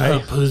liquor guy.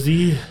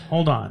 Pussy?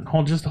 Hold on.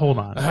 Hold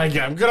on.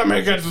 I'm gonna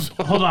make it.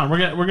 Hold on. We're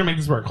gonna make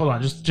this work. Hold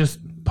on. Just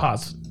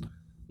pause.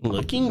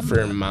 Looking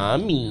for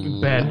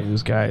mommy. Bad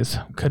news, guys.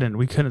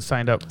 We couldn't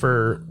sign up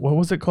for, what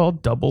was it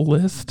called? Double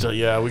list? So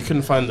yeah, we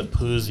couldn't find the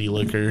pussy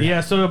liquor.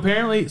 Yeah, so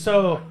apparently,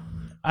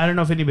 I don't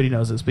know if anybody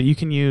knows this, but you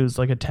can use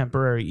like a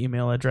temporary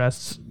email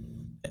address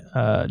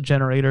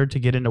generator to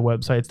get into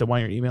websites that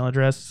want your email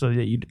address, so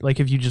that you, like,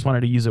 if you just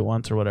wanted to use it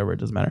once or whatever, it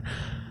doesn't matter.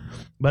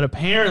 But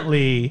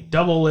apparently,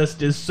 Double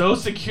List is so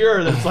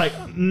secure that it's like,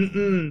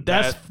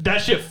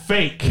 that shit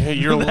fake.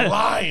 You're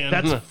lying.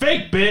 That's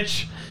fake,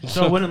 bitch.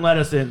 So it wouldn't let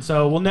us in.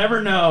 So we'll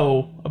never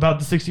know about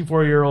the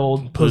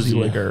 64-year-old pussy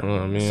liquor.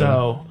 Oh, man.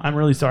 So I'm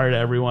really sorry to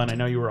everyone. I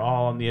know you were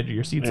all on the edge of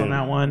your seats on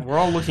that one. We're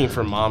all looking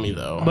for mommy,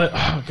 though. But,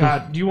 oh,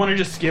 God, do you want to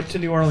just skip to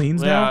New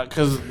Orleans now? Yeah,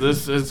 because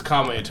this has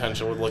caught my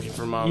attention with looking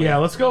for mommy. Yeah,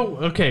 let's go.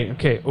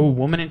 Okay. Oh,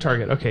 woman in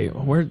Target. Okay,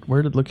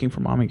 where did looking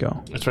for mommy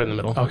go? It's right in the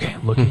middle. Okay,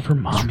 looking for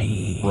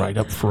mommy. Right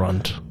up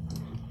front.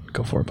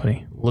 Go for it,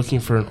 buddy. Looking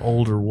for an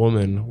older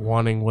woman,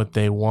 wanting what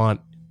they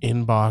want.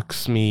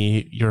 Inbox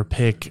me your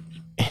pick,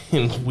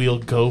 and we'll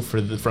go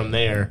from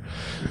there.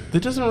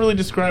 That doesn't really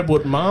describe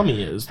what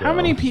mommy is, though. How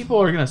many people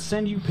are going to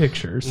send you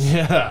pictures?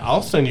 Yeah,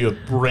 I'll send you a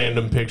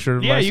random picture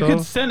of myself. You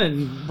could send a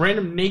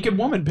random naked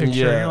woman picture.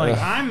 Yeah. And you're like,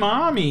 I'm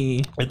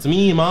mommy. It's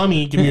me,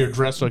 mommy. Give me your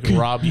address so I can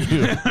rob you.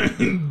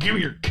 Give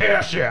me your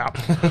cash app.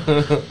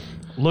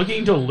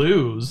 Looking to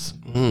lose.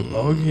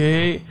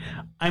 Okay.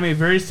 I'm a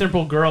very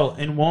simple girl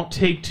and won't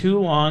take too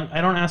long.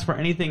 I don't ask for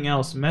anything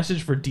else.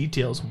 Message for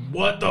details.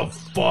 What the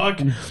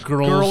fuck?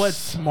 Girl at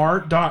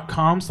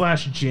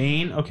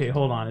smart.com/Jane. Okay,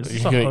 hold on. Is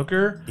this a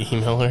hooker?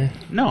 Email her?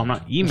 No, I'm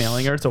not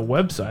emailing her. It's a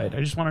website. I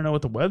just want to know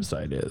what the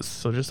website is.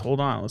 So just hold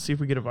on. Let's see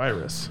if we get a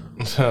virus.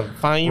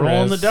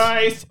 Rolling the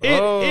dice.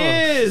 It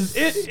is.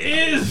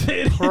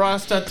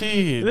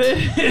 Prostitute.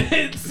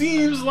 It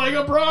seems like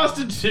a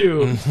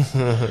prostitute.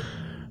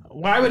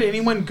 Why would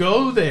anyone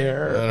go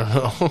there? I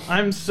don't know.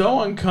 I'm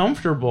so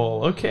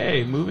uncomfortable.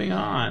 Okay, moving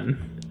on.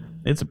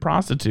 It's a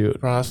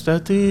prostitute.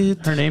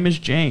 Prostitute. Her name is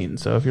Jane.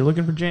 So if you're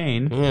looking for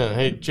Jane, yeah,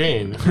 hey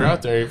Jane, if you're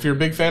out there, if you're a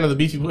big fan of the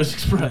Beefy Boys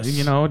Express,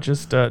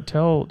 just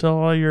tell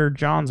all your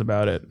Johns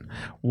about it.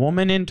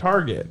 Woman in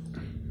Target.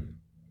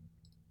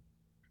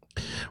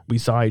 We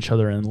saw each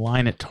other in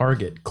line at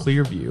Target,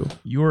 Clearview.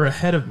 You were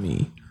ahead of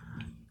me.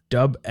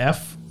 Dub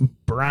F,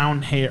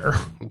 brown hair.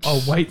 A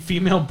white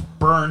female,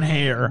 burn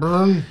hair.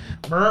 burn.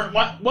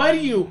 Why do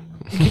you...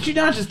 Could you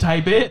not just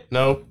type it?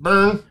 No,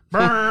 burn.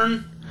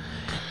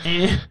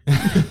 And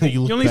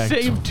you only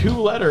saved 2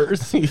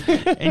 letters.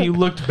 And you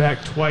looked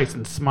back twice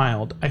and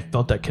smiled. I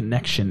felt that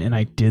connection, and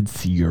I did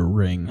see your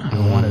ring.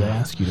 I wanted to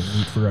ask you to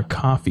meet for a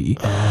coffee.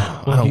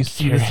 Well, if you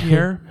see this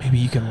here, maybe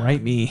you can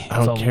write me.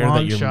 I don't care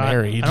that you're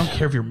married. I don't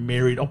care if you're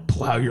married. I'll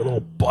plow your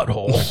little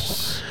butthole.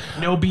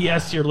 No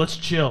BS here. Let's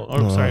chill.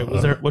 Oh, sorry.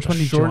 Which one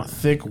did you want? Short,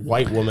 thick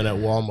white woman at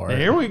Walmart.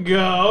 Here we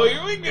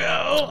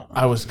go.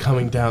 I was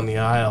coming down the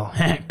aisle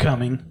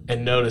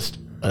and noticed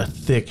a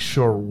thick,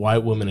 short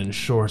white woman in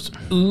shorts.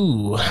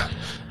 Ooh.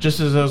 Just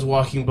as I was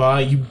walking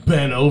by, you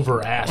bent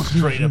over, ass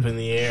straight up in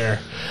the air.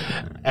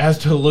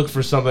 Asked to look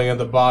for something at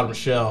the bottom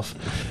shelf.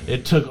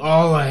 It took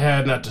all I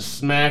had not to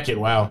smack it.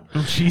 Wow.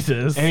 Oh,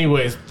 Jesus.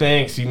 Anyways,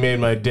 thanks. You made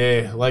my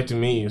day. I'd like to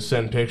meet you.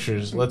 Send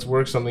pictures. Let's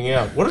work something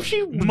out. What if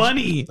she...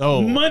 Money.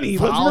 Money.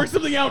 Let's work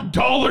something out.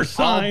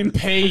 $sign. I'll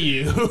pay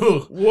you.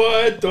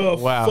 What the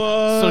fuck?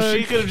 So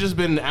she could have just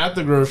been at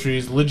the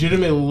groceries,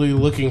 legitimately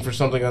looking for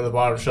something on the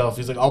bottom shelf.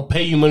 He's like, I'll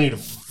pay you money to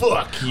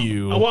fuck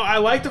you. Well, I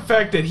like the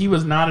fact that he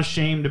was not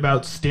ashamed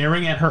about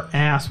staring at her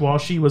ass while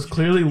she was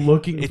clearly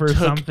looking for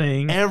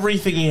something.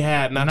 Everything he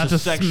had not to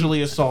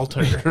sexually assault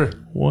her.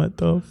 What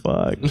the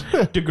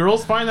fuck? Do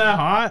girls find that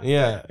hot?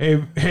 Yeah.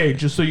 Hey,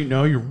 just so you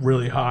know, you're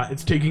really hot.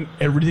 It's taking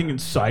everything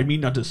inside me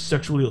not to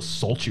sexually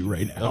assault you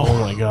right now. Oh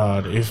my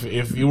god.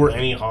 If you were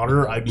any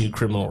hotter, I'd be a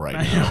criminal right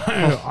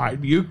now.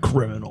 I'd be a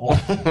criminal.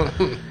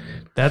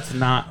 That's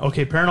not...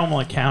 Okay,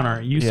 Paranormal Encounter.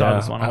 You saw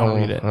this one. I want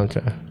to read it.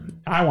 Okay.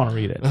 I want to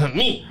read it.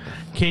 Me.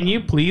 Can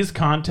you please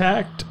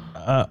contact...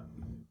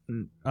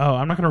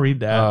 I'm not going to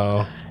read that.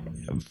 Oh.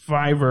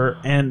 Fiverr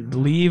and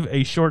leave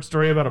a short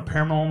story about a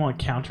paranormal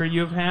encounter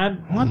you've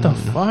had. What the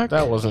fuck?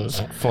 That wasn't as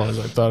fun as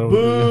I thought it would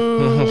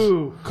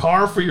Boo!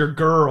 Car for your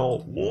girl.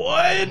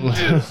 What?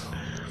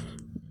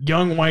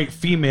 young white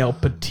female,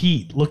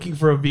 petite, looking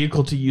for a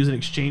vehicle to use in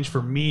exchange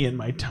for me and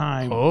my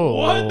time. Oh.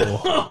 What?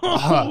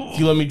 If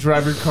you let me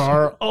drive your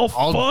car, Oh,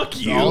 fuck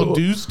you. I'll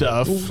do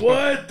stuff.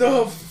 What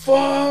the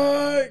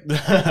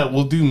fuck?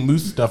 We'll do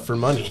moose stuff for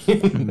money.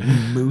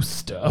 Moose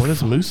stuff. What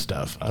is moose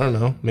stuff? I don't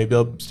know. Maybe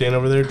I'll stand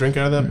over there, drink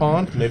out of that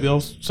pond. Maybe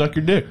I'll suck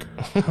your dick.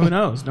 Who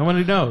knows?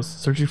 Nobody knows.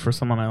 Searching for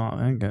someone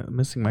I'm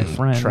missing my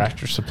friend.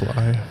 Tractor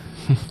Supply.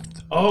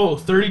 Oh,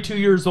 32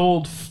 years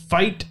old.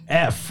 Fight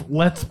F.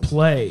 Let's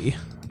play.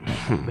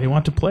 They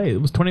want to play.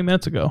 It was 20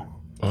 minutes ago.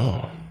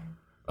 Oh.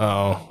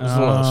 This is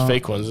one of those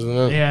fake ones, isn't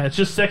it? Yeah, it's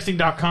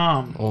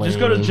justsexting.com. Just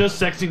go to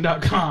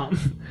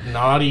justsexting.com.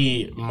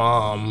 Naughty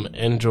mom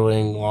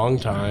enjoying long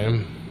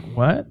time.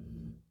 What?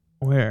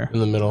 Where? In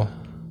the middle.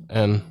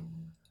 And...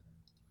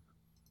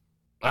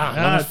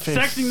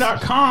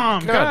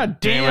 Sexting.com. God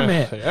damn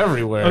it.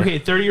 Everywhere. Okay,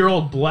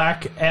 30-year-old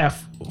black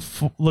F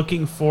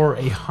looking for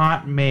a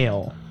hot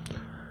male.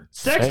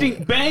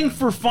 Sexting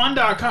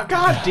bangforfun.com.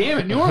 God damn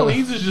it. New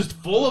Orleans is just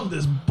full of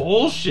this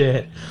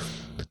bullshit.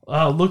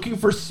 Looking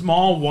for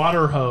small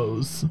water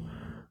hose.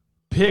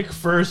 Pick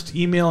first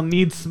email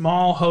needs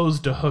small hose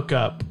to hook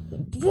up.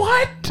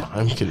 What?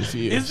 I'm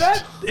confused.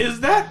 Is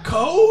that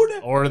code?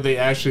 Or are they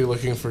actually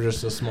looking for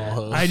just a small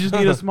hose? I just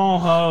need a small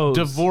hose.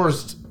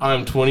 Divorced.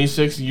 I'm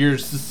 26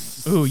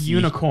 years. Ooh,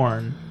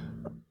 unicorn.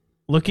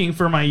 Looking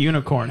for my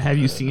unicorn. Have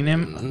you seen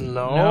him?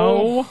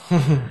 No.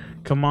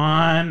 Come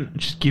on.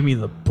 Just give me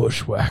the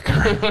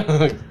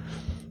bushwhacker.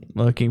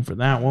 Looking for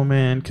that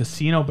woman.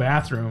 Casino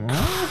bathroom.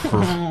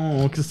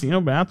 Oh, casino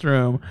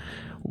bathroom.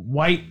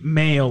 White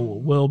male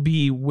will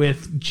be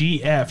with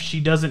GF. She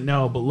doesn't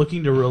know, but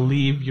looking to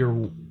relieve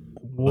your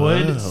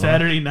wood.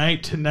 Saturday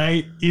night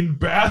tonight in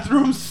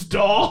bathroom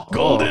stall.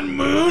 Golden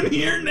moon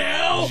here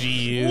now.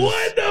 Jeez.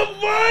 What the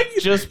fuck?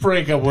 Just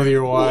break up with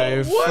your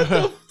wife. What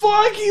the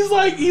fuck?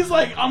 He's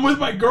like, I'm with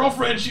my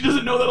girlfriend. She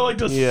doesn't know that I like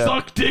to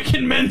suck dick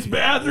in men's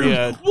bathrooms.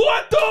 Yeah.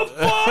 What the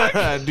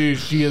fuck? Dude,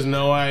 she has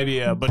no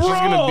idea, but she's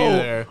gonna be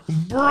there.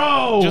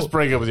 Bro. Just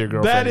break up with your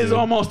girlfriend. That is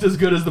almost as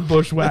good as the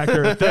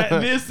bushwhacker.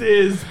 This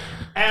is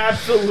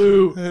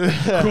absolute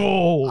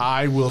gold.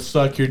 I will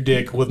suck your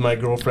dick with my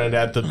girlfriend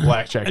at the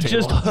blackjack table.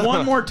 Just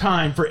one more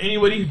time for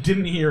anybody who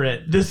didn't hear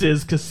it. This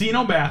is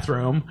casino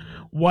bathroom.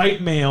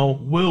 White male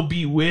will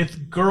be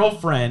with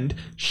girlfriend.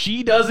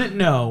 She doesn't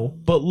know,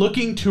 but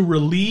looking to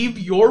relieve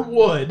your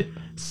wood.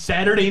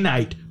 Saturday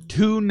night,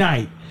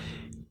 tonight.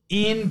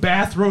 In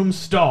bathroom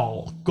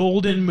stall.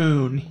 Golden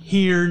moon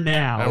here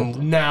now.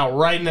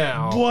 Right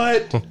now.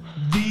 What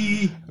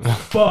the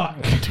fuck?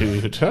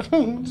 Dude.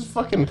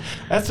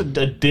 That's a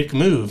dick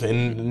move,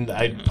 and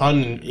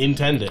pun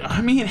intended.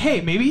 I mean,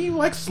 hey, maybe you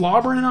like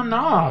slobbering on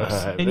knobs,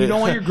 and you don't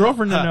want your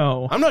girlfriend to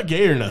know. I'm not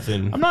gay or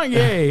nothing. I'm not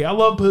gay. I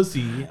love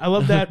pussy. I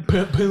love that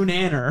poo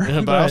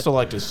nanner. But I also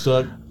like to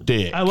suck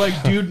dick. I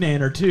like dude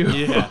nanner, too.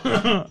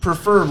 Yeah.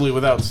 Preferably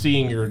without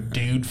seeing your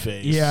dude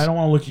face. Yeah, I don't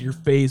want to look at your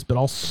face, but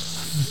I'll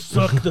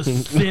suck the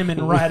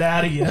semen right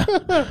out of you.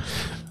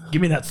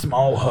 Give me that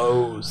small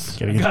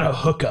hose. I got a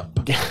hookup.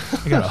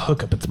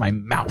 It's my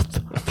mouth.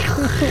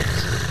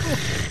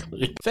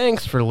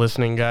 Thanks for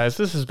listening, guys.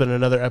 This has been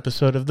another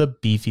episode of the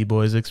Beefy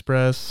Boys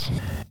Express.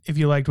 If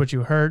you liked what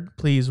you heard,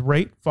 please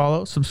rate,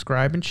 follow,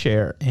 subscribe, and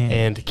share.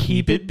 And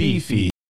keep it beefy.